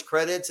accept all his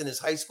credits and his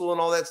high school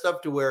and all that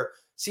stuff to where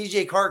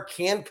CJ Carr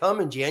can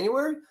come in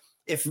January?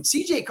 If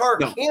CJ Carr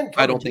can come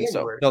I don't think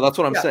January, so. No, that's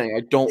what I'm saying.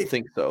 I don't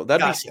think so.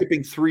 That'd be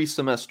skipping 3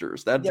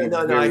 semesters. That'd be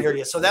no, I hear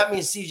you. So that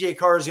means CJ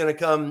Carr is going to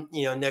come,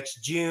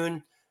 next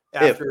June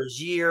after his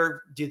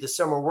year, do the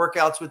summer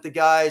workouts with the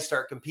guys,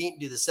 start competing,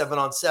 do the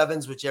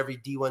 7-on-7s, which every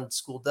D1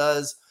 school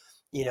does,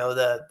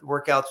 the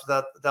workouts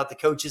without the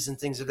coaches and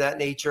things of that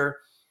nature.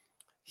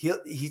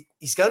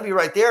 He's going to be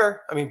right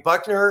there.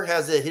 Buckner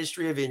has a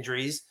history of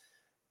injuries.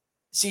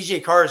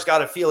 CJ Carr's got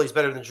to feel he's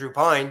better than Drew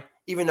Pine,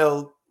 even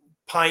though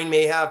Pine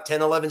may have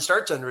 10, 11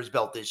 starts under his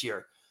belt this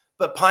year.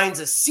 But Pine's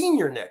a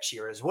senior next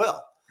year as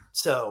well.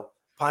 So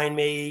Pine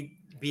may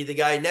be the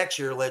guy next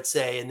year, let's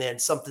say, and then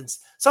something's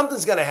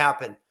going to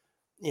happen,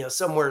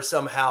 somewhere,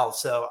 somehow.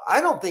 So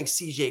I don't think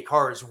CJ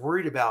Carr is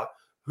worried about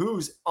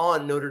who's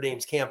on Notre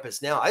Dame's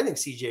campus now. I think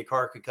CJ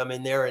Carr could come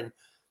in there and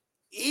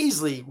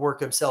easily work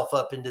himself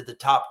up into the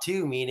top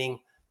 2, meaning,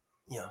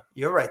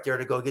 you're right there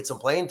to go get some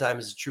playing time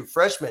as a true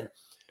freshman.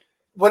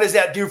 What does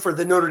that do for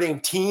the Notre Dame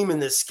team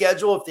and the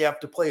schedule if they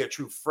have to play a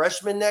true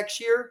freshman next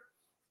year?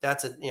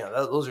 That's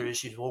those are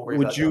issues we'll worry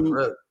about down the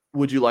road.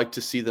 Would you like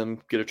to see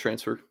them get a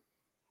transfer?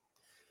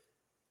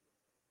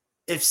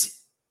 That's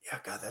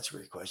a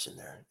great question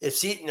there.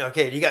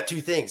 You got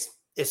 2 things.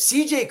 If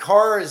CJ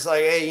Carr is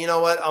like, hey, you know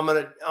what? I'm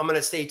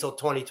gonna stay till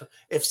 2020.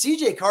 If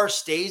CJ Carr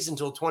stays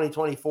until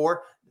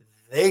 2024,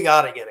 they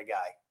got to get a guy.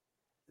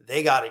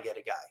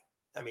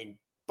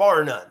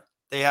 Bar none.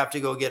 They have to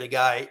go get a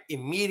guy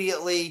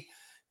immediately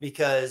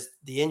because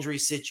the injury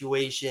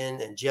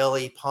situation and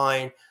Jelly,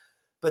 Pine.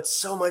 But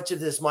so much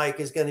of this, Mike,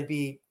 is going to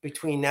be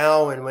between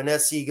now and when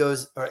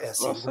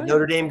when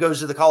Notre Dame goes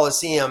to the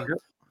Coliseum. Sure.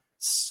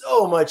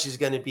 So much is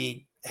going to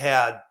be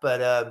had.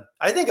 But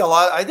I think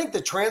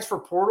the transfer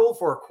portal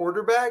for a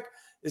quarterback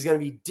is going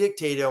to be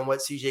dictated on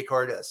what CJ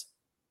Carr does.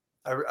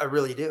 I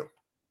really do.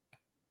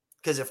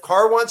 Because if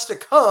Carr wants to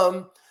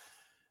come,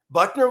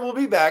 Buckner will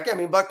be back.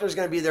 Buckner's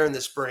going to be there in the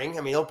spring.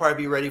 He'll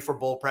probably be ready for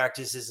bowl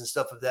practices and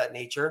stuff of that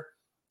nature.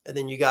 And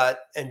then you got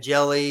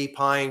Angeli,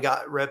 Pine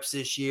got reps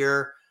this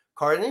year.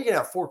 And then you're going to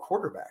have 4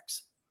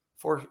 quarterbacks,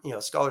 4,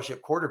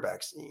 scholarship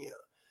quarterbacks.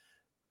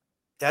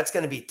 That's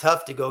going to be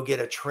tough to go get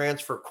a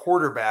transfer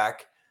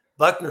quarterback.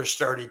 Buckner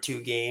started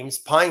 2 games.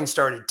 Pine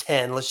started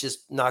 10. Let's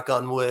just knock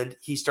on wood.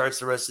 He starts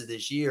the rest of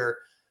this year.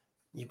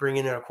 You bring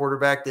in a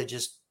quarterback that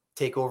just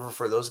take over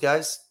for those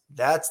guys.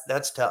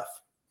 That's tough.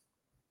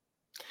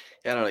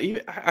 Yeah, I don't know.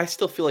 I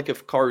still feel like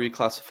if Carr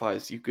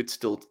reclassifies, you could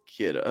still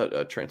get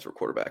a transfer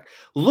quarterback.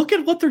 Look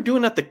at what they're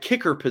doing at the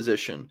kicker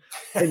position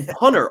and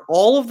punter.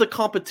 All of the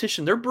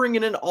competition, they're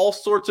bringing in all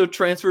sorts of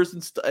transfers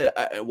and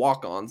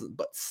walk-ons,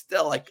 but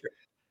still, like,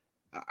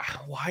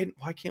 why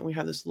can't we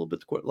have this a little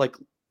bit? Like,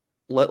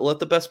 let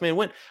the best man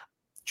win.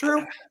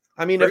 True.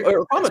 I mean,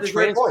 if I'm a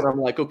transfer, I'm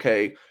like,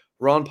 okay,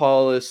 Ron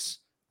Paulus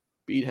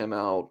beat him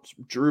out.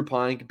 Drew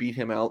Pine beat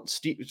him out.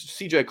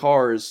 CJ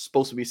Carr is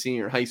supposed to be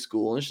senior in high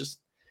school, and it's just,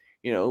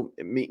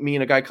 me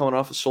and a guy coming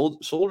off of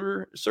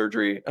shoulder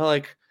surgery,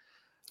 like,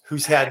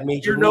 who's had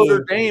major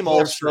Notre Dame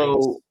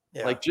also,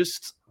 yeah. like,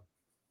 just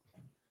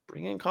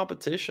bring in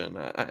competition.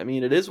 I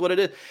mean, it is what it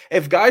is.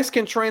 If guys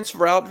can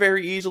transfer out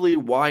very easily,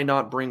 why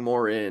not bring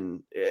more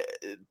in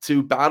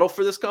to battle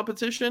for this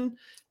competition?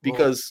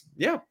 Because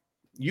you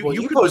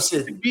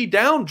could be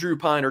down Drew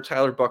Pine or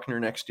Tyler Buckner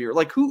next year.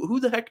 Like, who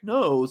the heck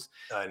knows?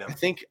 I know.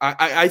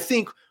 I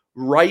think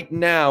right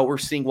now we're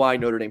seeing why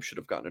Notre Dame should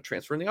have gotten a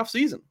transfer in the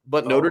offseason.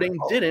 But Notre Dame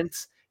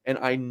didn't, and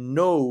I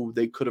know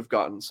they could have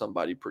gotten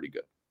somebody pretty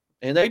good.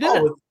 And they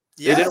didn't.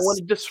 They didn't want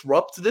to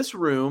disrupt this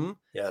room.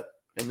 Yeah.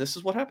 And this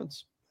is what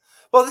happens.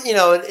 Well, with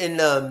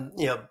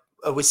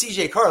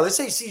CJ Carr, let's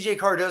say CJ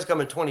Carr does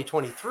come in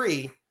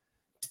 2023.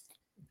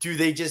 Do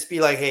they just be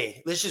like,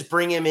 hey, let's just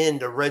bring him in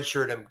to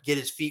redshirt him, get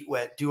his feet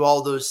wet, do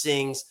all those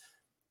things,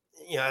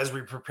 as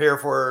we prepare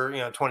for,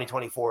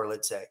 2024,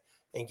 let's say,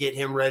 and get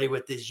him ready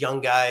with these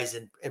young guys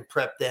and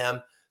prep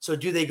them. So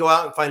do they go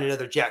out and find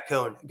another Jack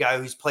Cohn, a guy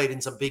who's played in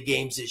some big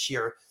games this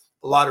year,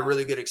 a lot of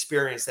really good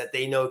experience that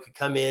they know could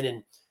come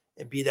in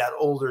and be that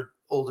older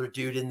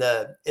dude in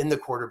the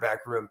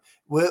quarterback room?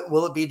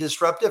 Will it be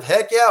disruptive?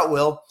 Heck yeah, it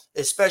will,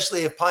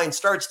 especially if Pine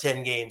starts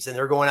 10 games and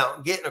they're going out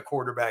and getting a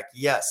quarterback.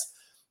 Yes,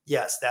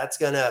 that's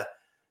gonna,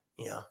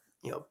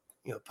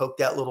 poke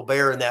that little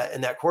bear in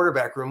that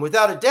quarterback room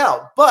without a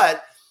doubt.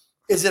 But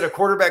is it a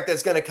quarterback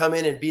that's going to come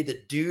in and be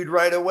the dude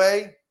right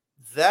away?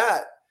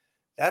 That's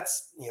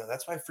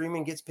why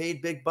Freeman gets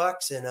paid big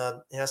bucks and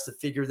has to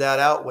figure that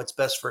out, what's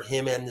best for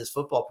him and his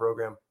football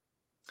program.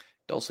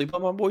 Don't sleep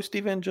on my boy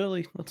Steve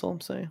Angeli. That's all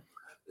I'm saying.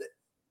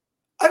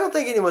 I don't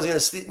think anyone's going to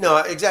sleep. No,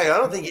 exactly. I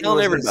don't think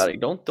anyone's everybody.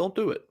 Don't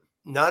do it.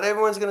 Not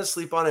everyone's going to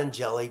sleep on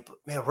Angeli, but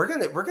man, we're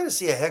going to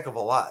see a heck of a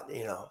lot.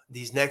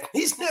 These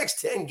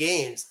next 10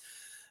 games.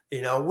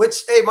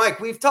 Which, hey, Mike,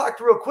 we've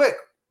talked real quick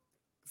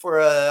for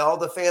all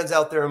the fans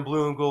out there in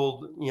blue and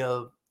gold,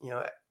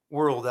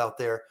 world out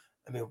there.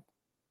 I mean,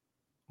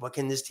 what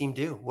can this team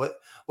do?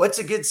 What's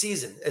a good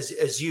season?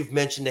 As you've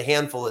mentioned a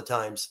handful of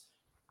times.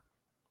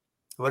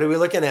 What are we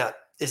looking at?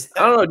 I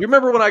don't know. Do you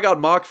remember when I got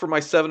mocked for my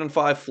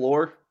 7-5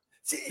 floor?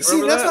 See,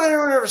 that's what I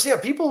don't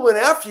understand. People went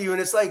after you,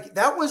 and it's like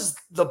that was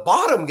the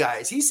bottom,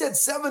 guys. He said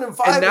 7-5 is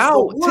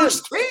the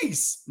worst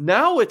case.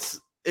 Now it's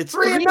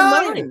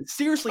 3-9.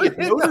 Seriously, if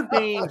Notre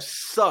Dame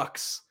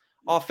sucks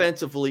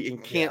offensively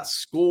and can't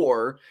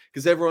score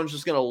because everyone's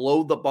just going to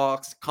load the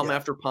box, come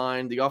after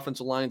Pine, the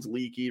offensive line's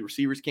leaky,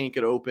 receivers can't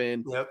get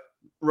open,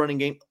 running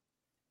game.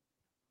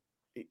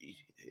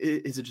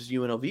 Is it just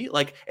UNLV?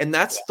 Like, and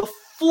that's the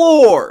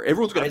floor.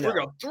 Everyone's going to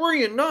figure out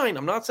 3-9.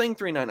 I'm not saying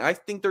 3-9. I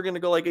think they're going to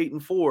go like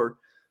 8-4,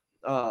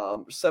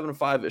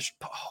 7-5-ish.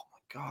 Oh my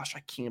gosh,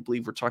 I can't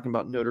believe we're talking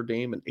about Notre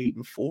Dame and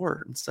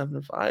 8-4 and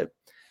 7-5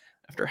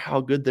 after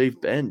how good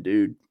they've been,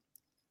 dude.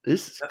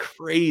 This is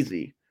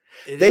crazy.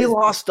 They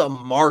lost to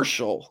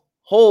Marshall.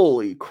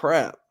 Holy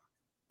crap!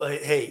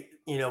 But hey,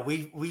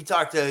 we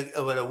talked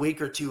about a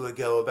week or two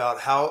ago about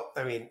how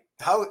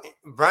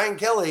Brian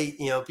Kelly,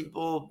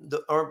 people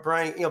aren't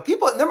Brian,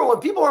 number one,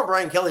 people aren't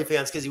Brian Kelly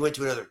fans because he went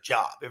to another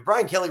job. If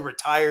Brian Kelly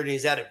retired and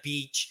he's at a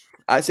beach,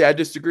 I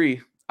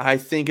disagree. I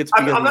think it's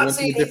because he went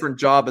to a different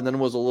job and then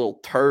was a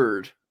little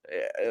turd.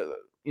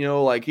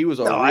 Like he was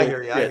a I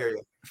hear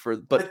you.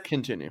 But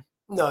continue.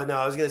 No,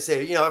 I was going to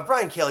say, if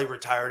Brian Kelly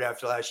retired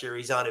after last year,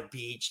 he's on a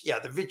beach. Yeah,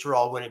 the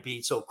vitriol wouldn't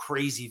be so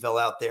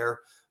crazyville out there.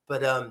 But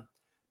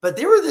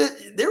they were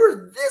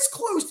this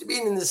close to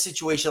being in this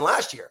situation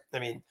last year. I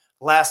mean,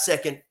 last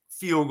second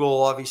field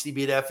goal obviously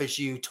beat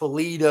FSU,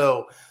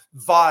 Toledo,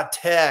 Va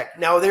Tech.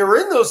 Now they were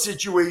in those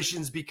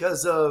situations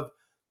because of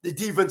the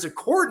defensive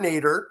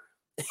coordinator,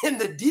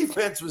 and the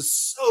defense was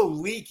so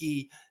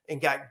leaky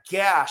and got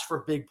gashed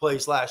for big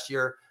plays last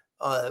year.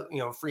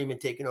 Freeman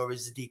taking over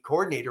as the D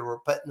coordinator were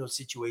put in those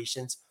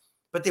situations,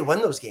 but they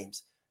won those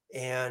games.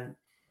 And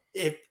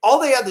if all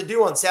they had to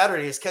do on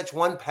Saturday is catch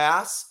one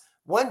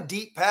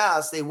deep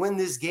pass, they win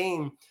this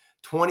game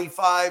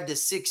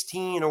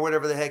 25-16 or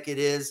whatever the heck it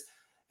is.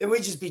 And we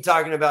just be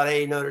talking about,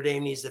 hey, Notre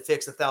Dame needs to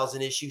fix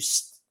 1,000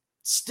 issues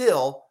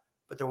still,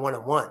 but they're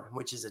 1-1,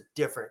 which is a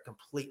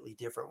completely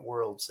different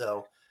world.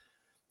 So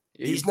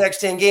these next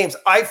 10 games,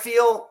 I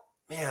feel,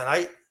 man,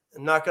 I'm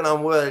knocking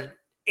on wood,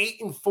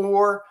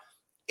 8-4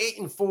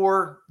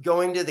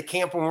 going to the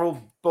Camping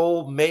World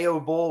Bowl, Mayo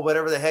Bowl,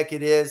 whatever the heck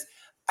it is.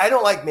 I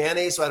don't like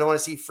mayonnaise, so I don't want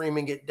to see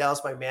Freeman get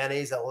doused by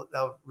mayonnaise. That would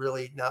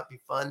really not be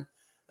fun.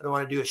 I don't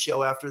want to do a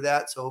show after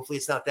that, so hopefully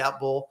it's not that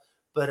bowl.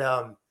 But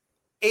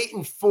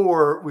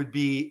 8-4 would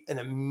be an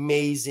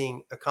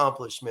amazing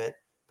accomplishment.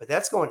 But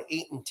that's going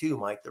 8-2,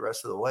 Mike, the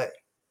rest of the way.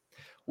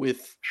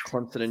 With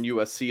Clemson and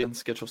USC on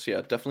schedule, so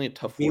yeah, definitely a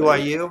tough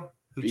BYU,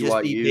 who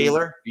just beat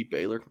Baylor.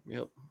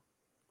 Yep.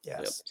 Yes.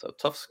 Yep. So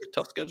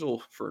tough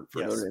schedule for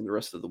Notre Dame the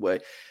rest of the way.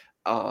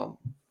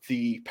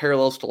 The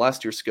parallels to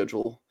last year's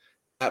schedule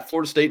at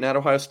Florida State and at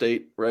Ohio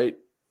State, right?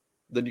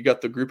 Then you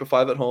got the group of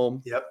 5 at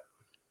home. Yep.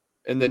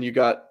 And then you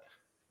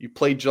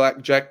played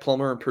Jack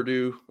Plummer and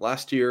Purdue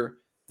last year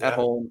at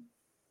home.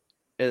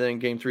 And then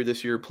game 3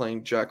 this year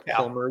playing Jack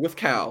Plummer with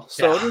Cal.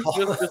 So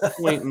just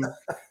pointing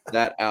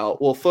that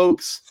out. Well,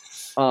 folks,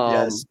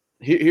 here's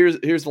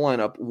the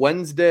lineup.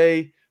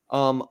 Wednesday,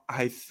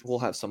 we'll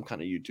have some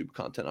kind of YouTube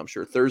content, I'm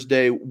sure.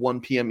 Thursday,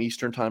 1 p.m.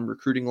 Eastern time,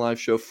 recruiting live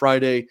show.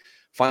 Friday,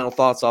 final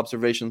thoughts,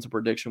 observations, and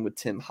prediction with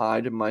Tim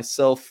Hyde and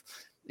myself.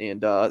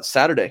 And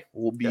Saturday,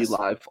 we'll be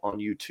live on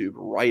YouTube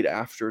right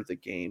after the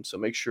game. So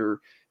make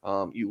sure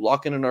you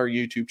lock in on our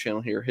YouTube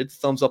channel here. Hit the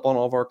thumbs up on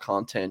all of our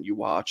content you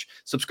watch.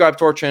 Subscribe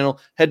to our channel.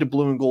 Head to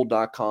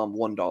blueandgold.com.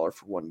 $1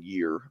 for 1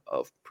 year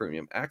of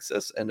premium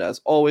access. And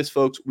as always,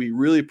 folks, we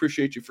really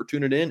appreciate you for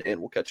tuning in, and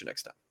we'll catch you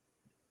next time.